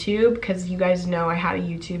on YouTube, because you guys know I had a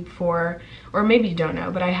YouTube for, or maybe you don't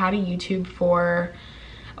know, but I had a YouTube for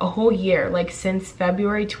a whole year, like since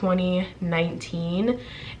February 2019,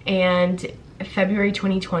 and February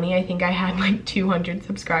 2020 I think I had like 200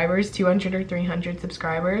 subscribers, 200 or 300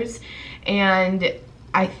 subscribers. And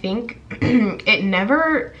I think it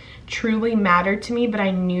never truly mattered to me, but I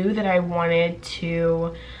knew that I wanted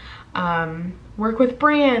to work with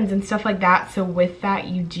brands and stuff like that. So with that,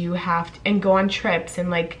 you do have to, and go on trips and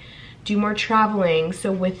like do more traveling.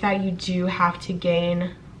 So with that, you do have to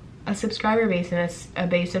gain a subscriber base and a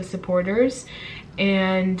base of supporters.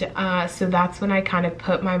 And so that's when I kind of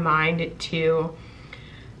put my mind to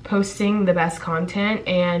posting the best content.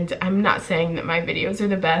 And I'm not saying that my videos are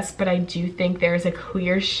the best, but I do think there's a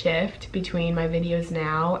clear shift between my videos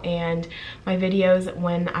now and my videos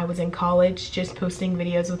when I was in college, just posting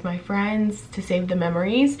videos with my friends to save the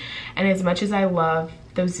memories. And as much as I love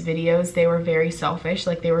those videos, they were very selfish.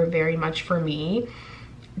 Like they were very much for me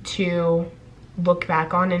to look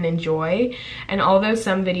back on and enjoy. And although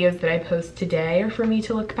some videos that I post today are for me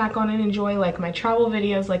to look back on and enjoy, like my travel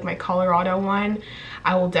videos, like my Colorado one,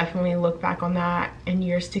 I will definitely look back on that in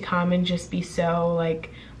years to come and just be so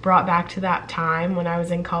like brought back to that time when I was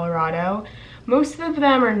in Colorado. Most of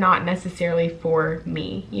them are not necessarily for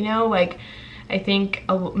me, you know, like I think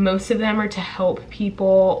most of them are to help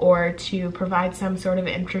people or to provide some sort of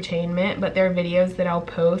entertainment, but they're videos that I'll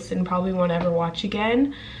post and probably won't ever watch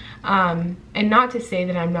again. And not to say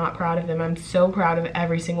that I'm not proud of them. I'm so proud of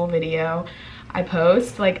every single video I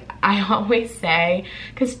post. Like I always say,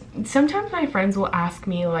 because sometimes my friends will ask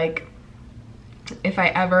me like if I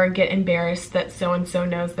ever get embarrassed that so-and-so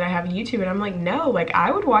knows that I have a YouTube, and I'm like, no, like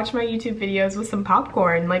I would watch my YouTube videos with some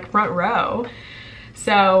popcorn, like front row.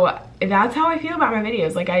 So that's how I feel about my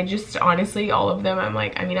videos. Like, I just honestly, all of them, I'm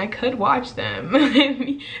like, I mean, I could watch them.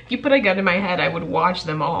 If you put a gun to my head, I would watch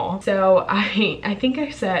them all. So I think I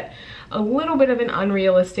set a little bit of an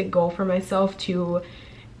unrealistic goal for myself to,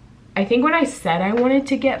 I think when I said I wanted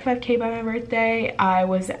to get 5K by my birthday, I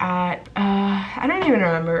was at, I don't even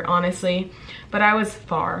remember, honestly, but I was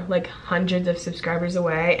far, like hundreds of subscribers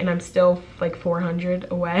away, and I'm still like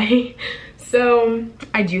 400 away. So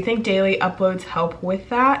I do think daily uploads help with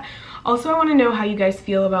that. Also, I want to know how you guys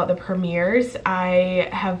feel about the premieres. I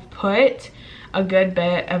have put a good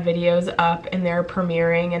bit of videos up and they're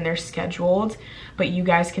premiering and they're scheduled, but you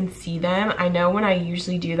guys can see them. I know when I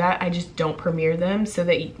usually do that, I just don't premiere them so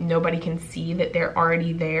that nobody can see that they're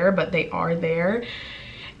already there, but they are there.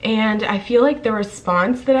 And I feel like the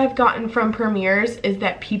response that I've gotten from premieres is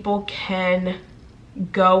that people can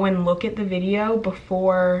go and look at the video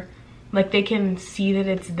before, like they can see that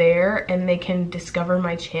it's there and they can discover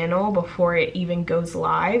my channel before it even goes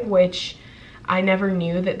live, which I never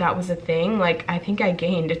knew that that was a thing. Like, I think I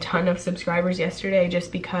gained a ton of subscribers yesterday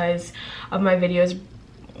just because of my videos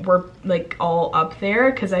were like all up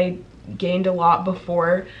there, because I gained a lot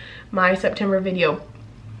before my September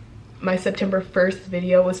 1st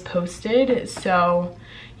video was posted. So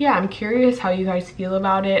yeah, I'm curious how you guys feel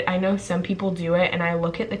about it. I know some people do it, and I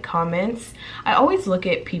look at the comments. I always look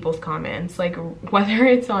at people's comments, like whether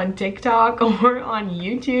it's on TikTok or on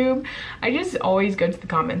YouTube. I just always go to the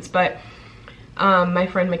comments. But my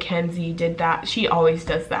friend Mackenzie did that. She always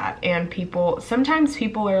does that. And sometimes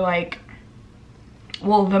people are like,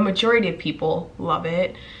 well, the majority of people love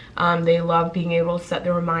it. They love being able to set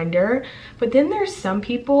the reminder. But then there's some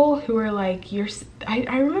people who are like,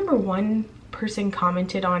 I remember one person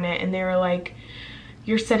commented on it and they were like,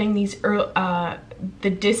 you're setting these the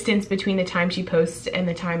distance between the time she posts and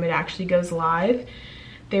the time it actually goes live.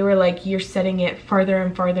 They were like, you're setting it farther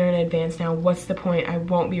and farther in advance now. What's the point? I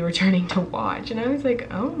won't be returning to watch. And I was like,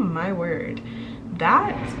 oh my word,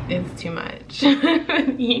 that is too much.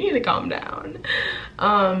 You need to calm down.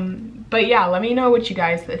 But yeah, let me know what you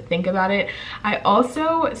guys think about it. I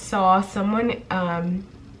also saw someone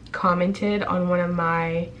commented on one of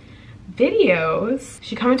my videos.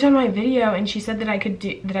 She commented on my video and she said that I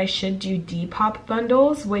should do Depop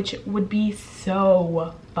bundles, which would be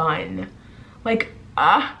so fun. Like,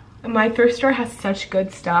 my thrift store has such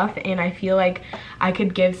good stuff, and I feel like I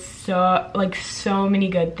could give so many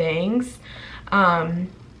good things. So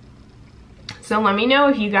let me know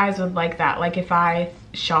if you guys would like that. Like, if I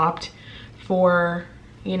shopped for,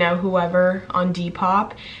 you know, whoever on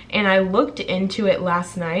Depop, and I looked into it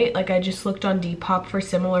last night. Like, I just looked on Depop for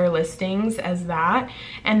similar listings as that,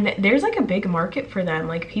 and there's like a big market for them.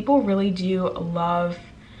 Like, people really do love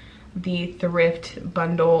the thrift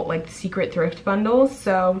bundle, like the secret thrift bundles.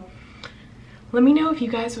 So let me know if you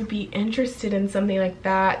guys would be interested in something like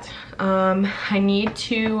that. I need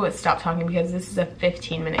to stop talking because this is a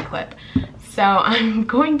 15-minute clip. So I'm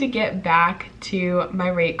going to get back to my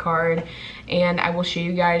rate card and I will show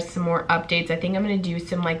you guys some more updates. I think I'm going to do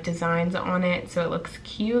some like designs on it so it looks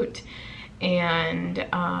cute and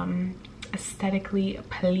aesthetically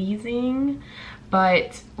pleasing.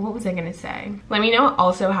 But what was I gonna say? Let me know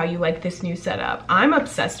also how you like this new setup. I'm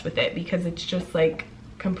obsessed with it because it's just like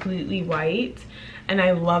completely white and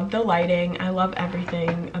I love the lighting. I love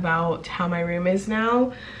everything about how my room is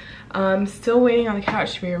now. Still waiting on the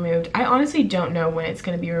couch to be removed. I honestly don't know when it's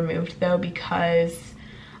gonna be removed though, because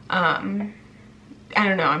I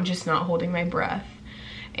don't know, I'm just not holding my breath.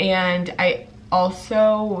 And I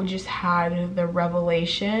also just had the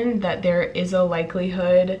revelation that there is a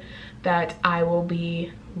likelihood that I will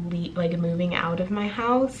be like moving out of my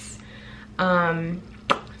house.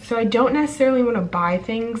 So I don't necessarily want to buy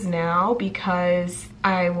things now because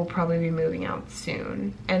I will probably be moving out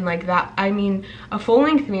soon. And like that, I mean, a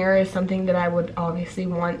full-length mirror is something that I would obviously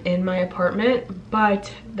want in my apartment,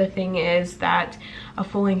 but the thing is that a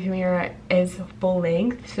full-length mirror is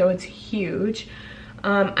full-length, so it's huge.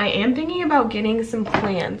 I am thinking about getting some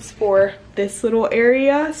plants for this little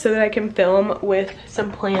area so that I can film with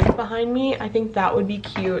some plants behind me. I think that would be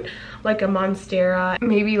cute, like a monstera,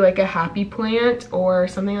 maybe like a happy plant or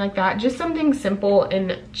something like that. Just something simple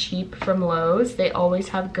and cheap from Lowe's. They always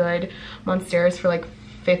have good monsteras for like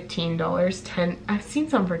 $15, I've seen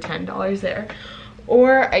some for $10 there.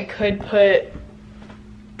 Or I could put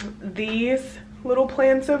these little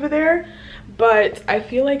plants over there, but I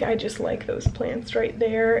feel like I just like those plants right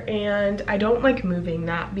there, and I don't like moving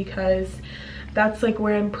that because that's like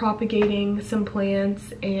where I'm propagating some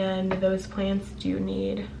plants, and those plants do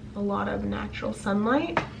need a lot of natural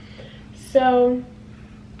sunlight. So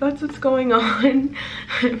that's what's going on.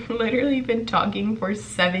 I've literally been talking for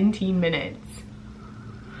 17 minutes.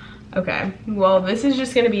 Okay, well, this is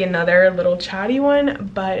just gonna be another little chatty one,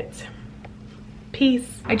 but peace.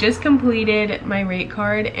 I just completed my rate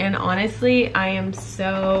card, and honestly, I am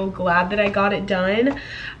so glad that I got it done.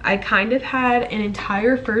 I kind of had an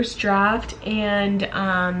entire first draft, and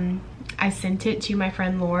I sent it to my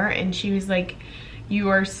friend Laura, and she was like, you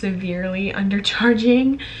are severely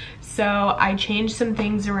undercharging. So I changed some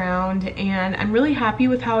things around, and I'm really happy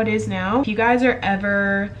with how it is now. If you guys are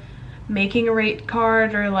ever making a rate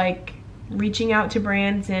card or like reaching out to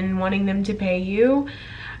brands and wanting them to pay you,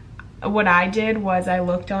 what I did was I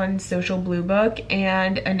looked on Social Blue Book,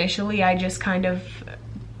 and initially I just kind of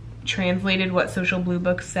translated what Social Blue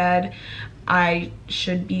Book said I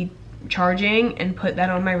should be charging and put that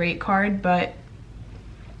on my rate card. But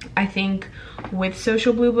I think with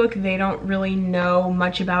Social Blue Book, they don't really know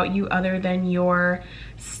much about you other than your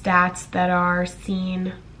stats that are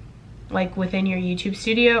seen like within your YouTube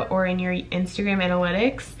studio or in your Instagram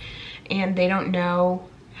analytics, and they don't know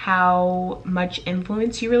how much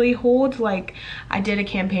influence you really hold. Like, I did a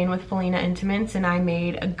campaign with Felina Intimates, and I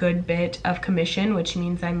made a good bit of commission, which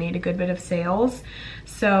means I made a good bit of sales.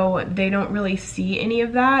 So they don't really see any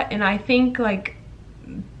of that. And I think like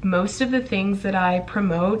most of the things that I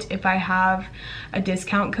promote, if I have a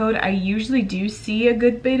discount code, I usually do see a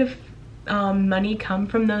good bit of money come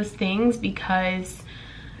from those things, because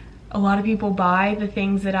a lot of people buy the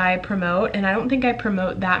things that I promote, and I don't think I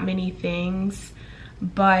promote that many things,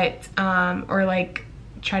 but or like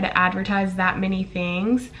try to advertise that many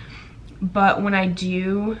things. But when I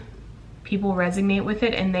do, people resonate with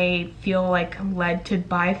it and they feel like led to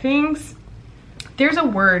buy things. There's a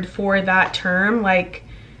word for that term, like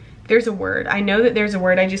there's a word. I know that there's a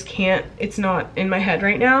word, I just can't, it's not in my head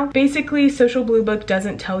right now. Basically, Social Blue Book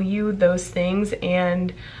doesn't tell you those things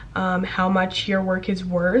and how much your work is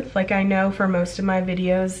worth. Like, I know for most of my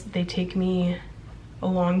videos, they take me a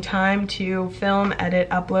long time to film, edit,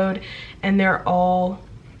 upload, and they're all,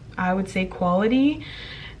 I would say, quality.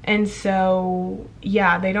 And so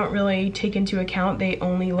yeah, they don't really take into account, they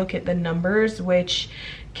only look at the numbers, which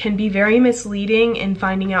can be very misleading in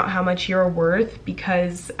finding out how much you're worth,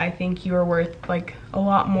 because I think you're worth like a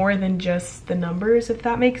lot more than just the numbers, if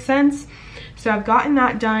that makes sense. So I've gotten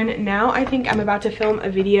that done. Now I think I'm about to film a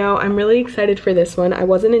video. I'm really excited for this one. I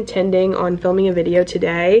wasn't intending on filming a video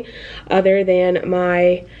today other than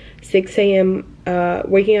my 6 a.m.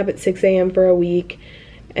 Waking up at 6 a.m. for a week,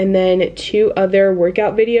 and then 2 other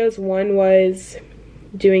workout videos. One was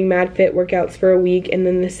doing Mad Fit workouts for a week, and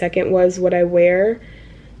then the second was what I wear,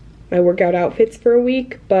 my workout outfits for a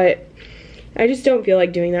week. But I just don't feel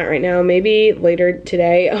like doing that right now. Maybe later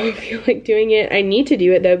today I'll feel like doing it. I need to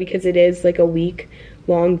do it though, because it is like a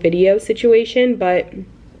week-long video situation, but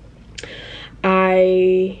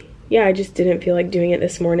I just didn't feel like doing it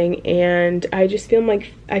this morning, and I just feel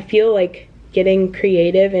like getting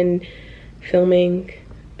creative and filming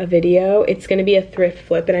a video. It's gonna be a thrift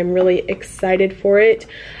flip, and I'm really excited for it.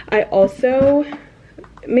 I also,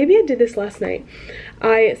 maybe I did this last night,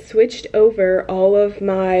 I switched over all of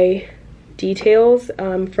my details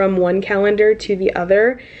from one calendar to the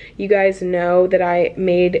other. You guys know that I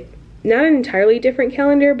made not an entirely different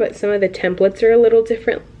calendar, but some of the templates are a little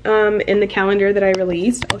different in the calendar that I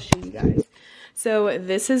released. I'll show you guys. So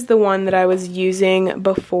this is the one that I was using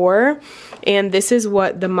before, and this is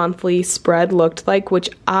what the monthly spread looked like, which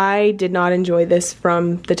I did not enjoy this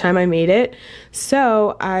from the time I made it.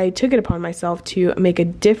 So I took it upon myself to make a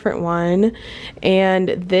different one, and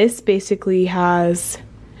this basically has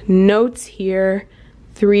notes here,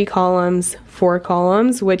 3 columns, 4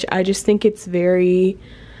 columns, which I just think it's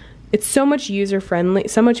so much user-friendly,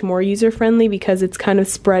 so much more user-friendly, because it's kind of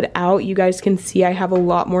spread out. You guys can see I have a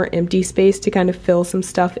lot more empty space to kind of fill some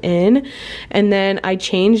stuff in. And then I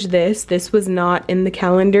changed this. This was not in the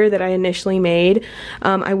calendar that I initially made.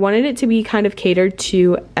 I wanted it to be kind of catered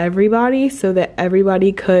to everybody so that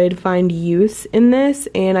everybody could find use in this.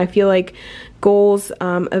 And I feel like goals,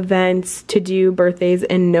 events, to-do, birthdays,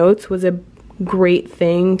 and notes was a great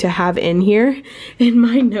thing to have in here. In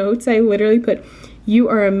my notes, I literally put, "You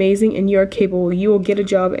are amazing and you are capable. You will get a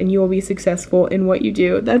job and you will be successful in what you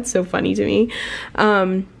do." That's so funny to me.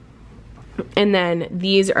 And then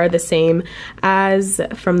these are the same as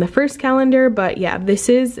from the first calendar, but yeah, this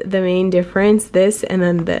is the main difference. This and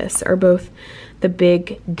then this are both the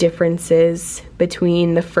big differences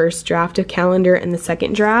between the first draft of calendar and the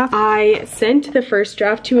second draft. I sent the first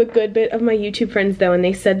draft to a good bit of my YouTube friends though, and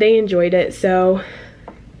they said they enjoyed it, so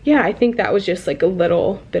yeah, I think that was just like a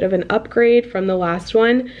little bit of an upgrade from the last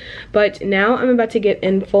one. But now I'm about to get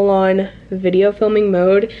in full-on video filming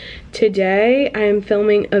mode. Today I am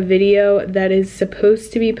filming a video that is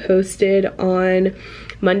supposed to be posted on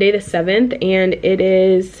Monday the 7th, and it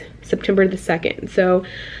is September the 2nd. So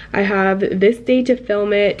I have this day to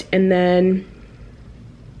film it, and then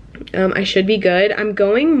I should be good. I'm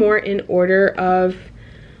going more in order of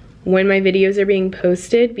when my videos are being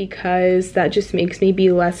posted because that just makes me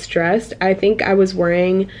be less stressed. I think I was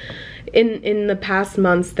worrying in the past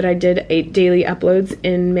months that I did 8 daily uploads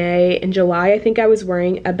in May and July. I think I was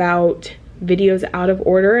worrying about videos out of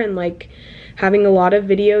order and like having a lot of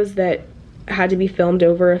videos that had to be filmed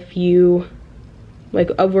over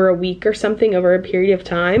over a week or something, over a period of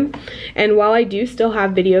time. And while I do still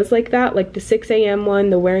have videos like that, like the 6 a.m.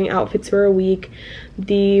 one, the wearing outfits for a week,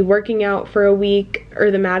 the working out for a week, or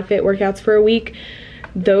the Mad Fit workouts for a week,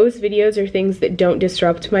 those videos are things that don't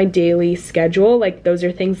disrupt my daily schedule. Like those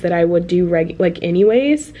are things that I would do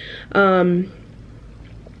anyways.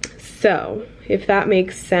 So if that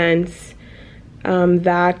makes sense,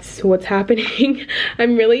 that's what's happening.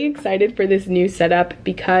 I'm really excited for this new setup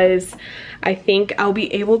because I think I'll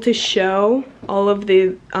be able to show all of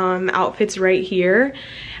the outfits right here.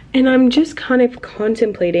 And I'm just kind of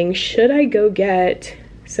contemplating, should I go get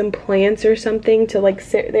some plants or something to like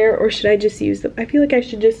sit there, or should I just use I feel like I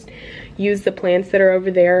should just use the plants that are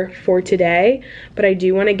over there for today. But I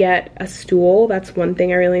do want to get a stool. That's one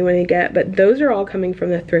thing I really want to get, but those are all coming from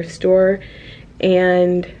the thrift store.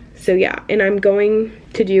 And so yeah, and I'm going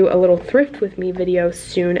to do a little thrift with me video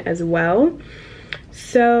soon as well.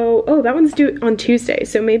 So, oh, that one's due on Tuesday.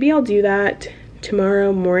 So maybe I'll do that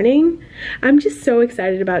tomorrow morning. I'm just so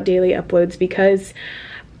excited about daily uploads because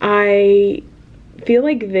I feel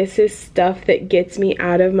like this is stuff that gets me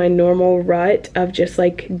out of my normal rut of just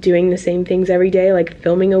like doing the same things every day, like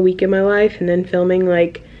filming a week in my life and then filming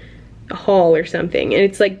like a haul or something. And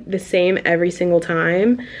it's like the same every single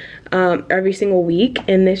time. Every single week,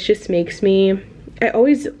 and this just makes me, I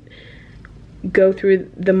always go through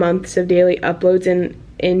the months of daily uploads and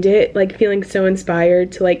end it like feeling so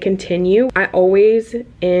inspired to like continue. I always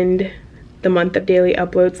end the month of daily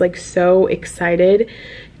uploads like so excited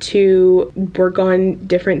to work on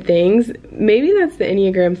different things. Maybe that's the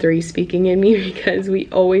Enneagram 3 speaking in me because we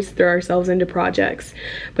always throw ourselves into projects.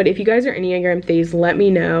 But if you guys are Enneagram 3s, let me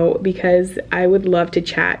know because I would love to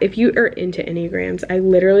chat. If you are into Enneagrams, I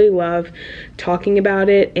literally love talking about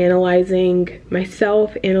it, analyzing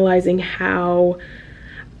myself, analyzing how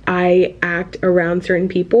I act around certain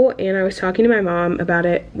people. And I was talking to my mom about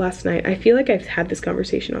it last night. I feel like I've had this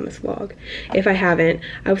conversation on this vlog. If I haven't,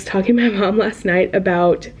 I was talking to my mom last night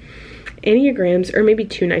about Enneagrams, or maybe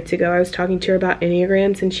 2 nights ago. I was talking to her about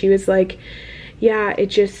Enneagrams and she was like, yeah, it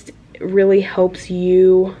just really helps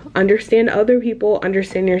you understand other people,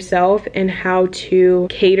 understand yourself, and how to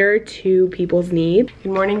cater to people's needs.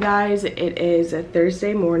 Good morning, guys. It is a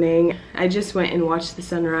Thursday morning. I just went and watched the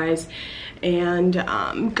sunrise and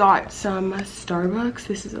got some Starbucks.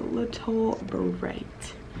 This is a little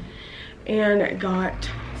bright. And got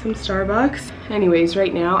some Starbucks. Anyways,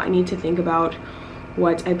 right now I need to think about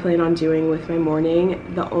what I plan on doing with my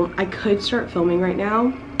morning. I could start filming right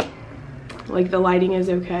now. Like the lighting is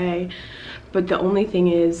okay. But the only thing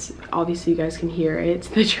is, obviously you guys can hear it,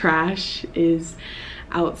 the trash is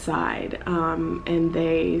outside. And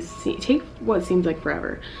they take what seems like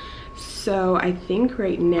forever. So I think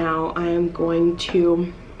right now I am going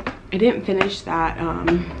to, I didn't finish that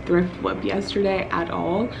thrift flip yesterday at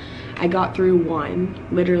all. I got through one,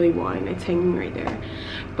 literally one, it's hanging right there.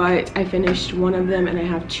 But I finished one of them and I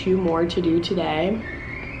have 2 more to do today.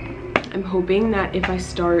 I'm hoping that if I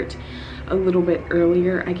start a little bit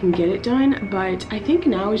earlier, I can get it done. But I think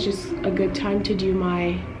now is just a good time to do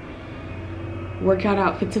my workout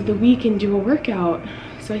outfits of the week and do a workout.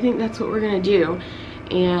 So I think that's what we're gonna do.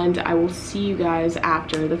 And I will see you guys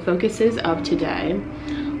after. The focuses of today,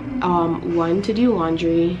 1, to do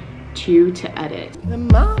laundry, 2, to edit. The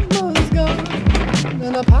mama's gone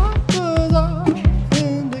and the papa's off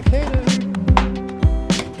indicator.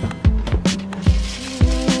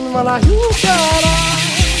 Well, now you got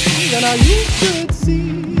eyes and now you could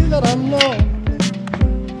see that I'm lonely.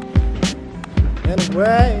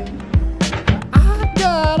 Anyway, I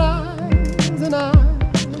got eyes and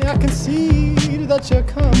I can see that you're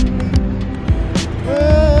coming.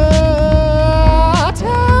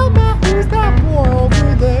 Tell me who's that boy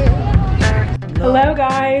over there? Hello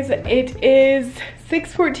guys, it is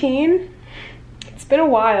 6:14. It's been a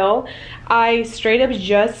while. I straight up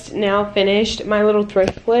just now finished my little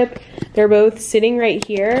thrift flip. They're both sitting right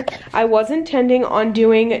here. I was intending on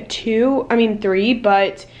doing 3,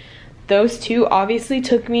 but those 2 obviously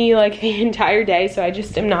took me like the entire day, so I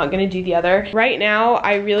just am not gonna do the other. Right now,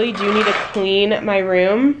 I really do need to clean my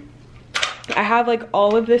room. I have like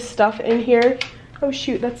all of this stuff in here. Oh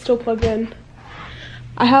shoot, that's still plugged in.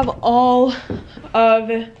 I have all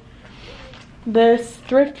of this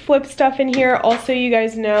thrift flip stuff in here. Also, you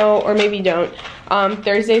guys know, or maybe don't,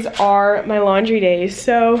 Thursdays are my laundry days.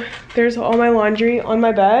 So there's all my laundry on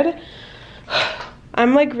my bed.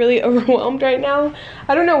 I'm like really overwhelmed right now.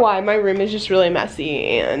 I don't know why. My room is just really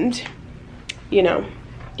messy, and you know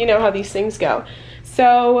how these things go.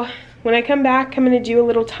 So when I come back, I'm gonna do a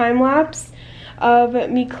little time lapse of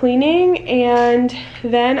me cleaning, and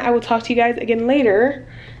then I will talk to you guys again later.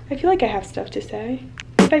 I feel like I have stuff to say.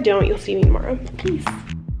 If I don't, you'll see me tomorrow. Peace.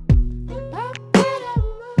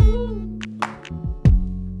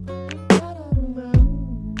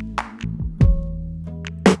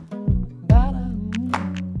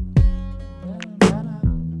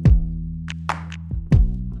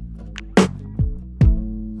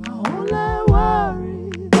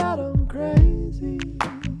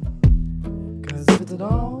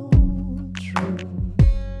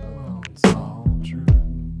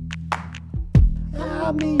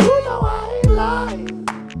 I mean, you know I ain't lying,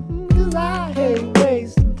 'cause I hate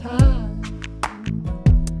wasting time.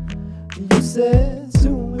 You said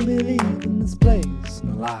soon we'll be leaving this place,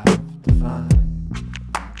 no life to find.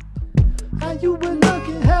 And you were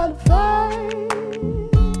looking hella fast,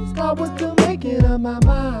 I was still making up my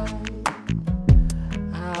mind.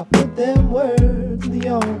 I put them words in the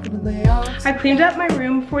open and they are. I cleaned up my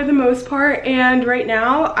room for the most part, and right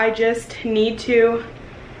now I just need to,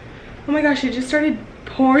 oh my gosh, it just started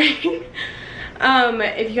pouring.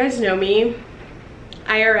 If you guys know me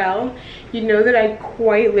IRL, you know that I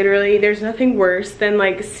quite literally, there's nothing worse than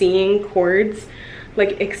like seeing cords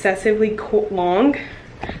like excessively long.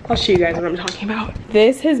 I'll show you guys what I'm talking about.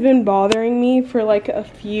 This has been bothering me for like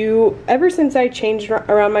ever since I changed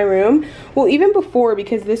around my room. Well, even before,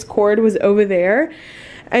 because this cord was over there.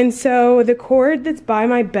 And so the cord that's by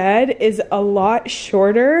my bed is a lot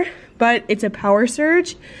shorter, but it's a power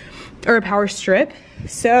surge or a power strip.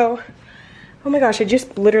 So, oh my gosh, I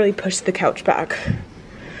just literally pushed the couch back.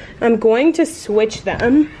 I'm going to switch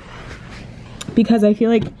them because I feel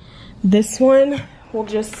like this one will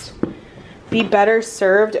just be better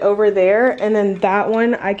served over there, and then that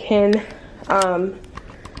one I can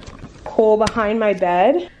pull behind my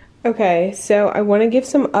bed. Okay, so I want to give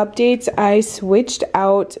some updates. I switched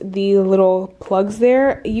out the little plugs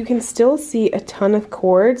there. You can still see a ton of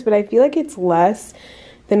cords, but I feel like it's less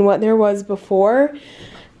than what there was before.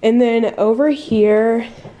 And then over here,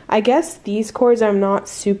 I guess these cords I'm not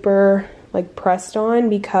super like pressed on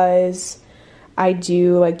because I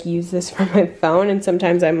do like use this for my phone, and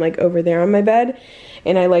sometimes I'm like over there on my bed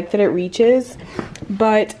and I like that it reaches.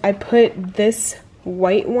 But I put this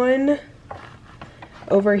white one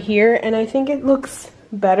over here and I think it looks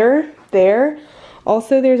better there.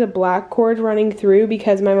 Also, there's a black cord running through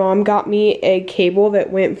because my mom got me a cable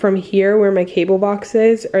that went from here where my cable box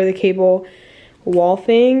is, or the cable wall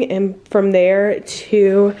thing, and from there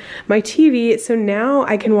to my TV. So now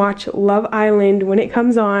I can watch Love Island when it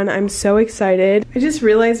comes on. I'm so excited. I just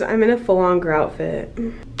realized I'm in a full-on girl outfit.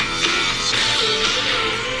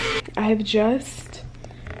 I've just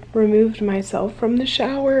removed myself from the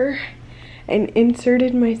shower and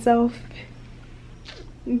inserted myself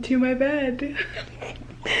into my bed.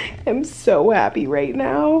 I'm so happy right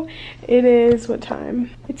now. It is, what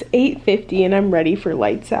time? It's 8:50 and I'm ready for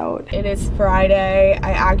lights out. It is Friday.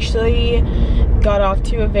 I actually got off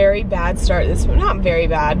to a very bad start this one. Not very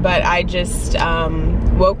bad, but I just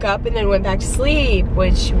woke up and then went back to sleep,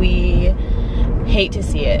 which we hate to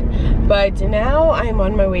see it. But now I'm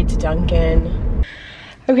on my way to Dunkin'.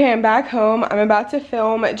 Okay, I'm back home. I'm about to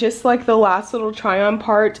film just like the last little try-on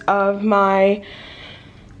part of my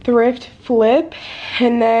thrift flip,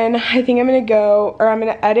 and then I think I'm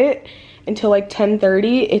gonna edit until like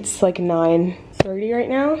 10:30. It's like 9:30 right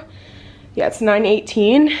now. Yeah, it's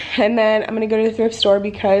 9:18, and then I'm gonna go to the thrift store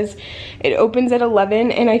because it opens at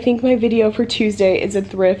 11, and I think my video for Tuesday is a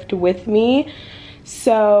thrift with me,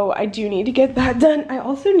 so I do need to get that done. I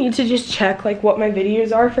also need to just check like what my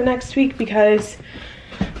videos are for next week because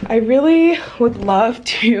I really would love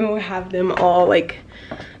to have them all like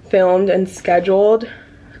filmed and scheduled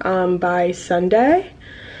by Sunday,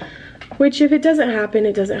 which if it doesn't happen,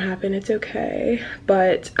 it doesn't happen. It's okay.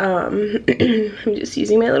 But I'm just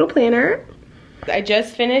using my little planner I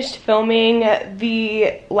just finished filming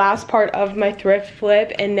the last part of my thrift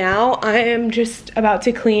flip, and now I am just about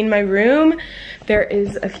to clean my room. There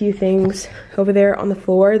is a few things over there on the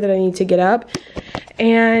floor that I need to get up.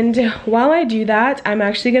 And while I do that, I'm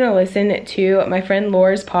actually gonna listen to my friend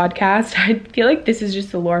Laura's podcast. I feel like this is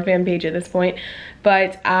just the Laura fan page at this point,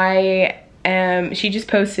 but she just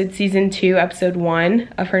posted season 2, episode 1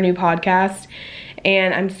 of her new podcast.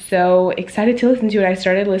 And I'm so excited to listen to it. I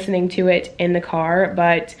started listening to it in the car,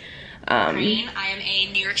 but I am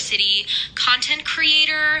a New York City content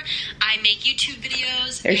creator. I make YouTube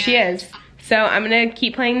videos. There she is. So I'm gonna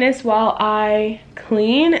keep playing this while I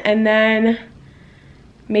clean and then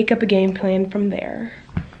make up a game plan from there.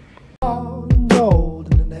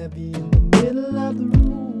 Gold and heavy in the middle of the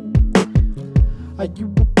room. You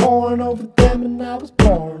were born over them and I was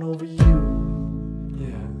born over you.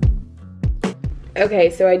 Okay,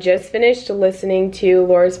 so I just finished listening to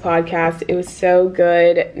Laura's podcast. It was so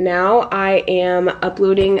good. Now I am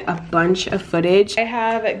uploading a bunch of footage. I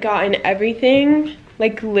have gotten everything,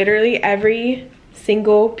 like literally every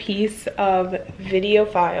single piece of video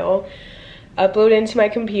file uploaded into my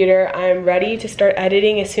computer. I'm ready to start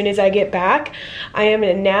editing as soon as I get back. I am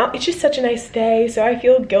now, it's just such a nice day, so I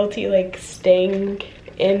feel guilty like staying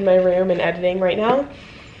in my room and editing right now.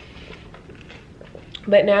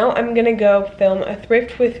 But now I'm gonna go film a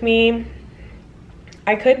thrift with me.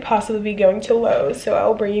 I could possibly be going to Lowe's, so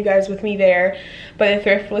I'll bring you guys with me there. But the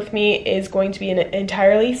thrift with me is going to be an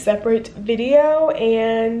entirely separate video,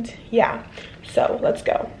 and yeah, so let's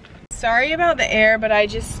go. Sorry about the air, but I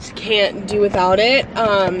just can't do without it.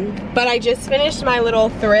 But I just finished my little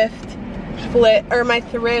thrift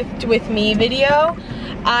with me video.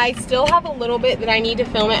 I still have a little bit that I need to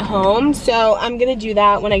film at home, so I'm gonna do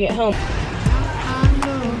that when I get home.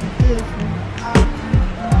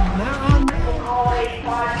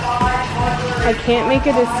 I can't make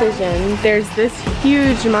a decision. There's this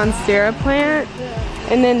huge monstera plant,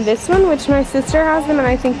 and then this one, which my sister has them, and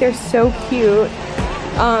I think they're so cute.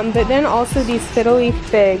 But then also these fiddle leaf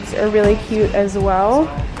figs are really cute as well.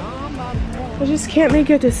 I just can't make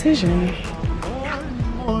a decision.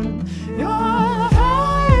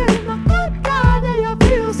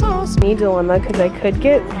 Dilemma, because I could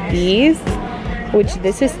get these, which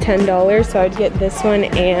this is $10, so I'd get this one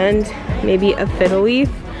and maybe a fiddle leaf.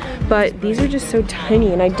 But these are just so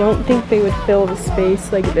tiny, and I don't think they would fill the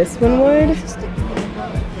space like this one would.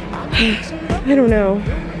 I don't know.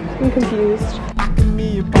 I'm confused.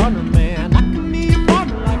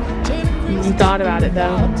 Thought about it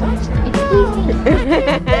though.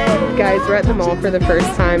 Guys, we're at the mall for the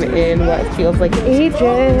first time in what feels like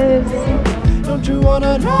ages. Don't you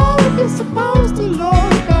wanna know if you're supposed to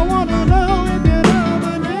look?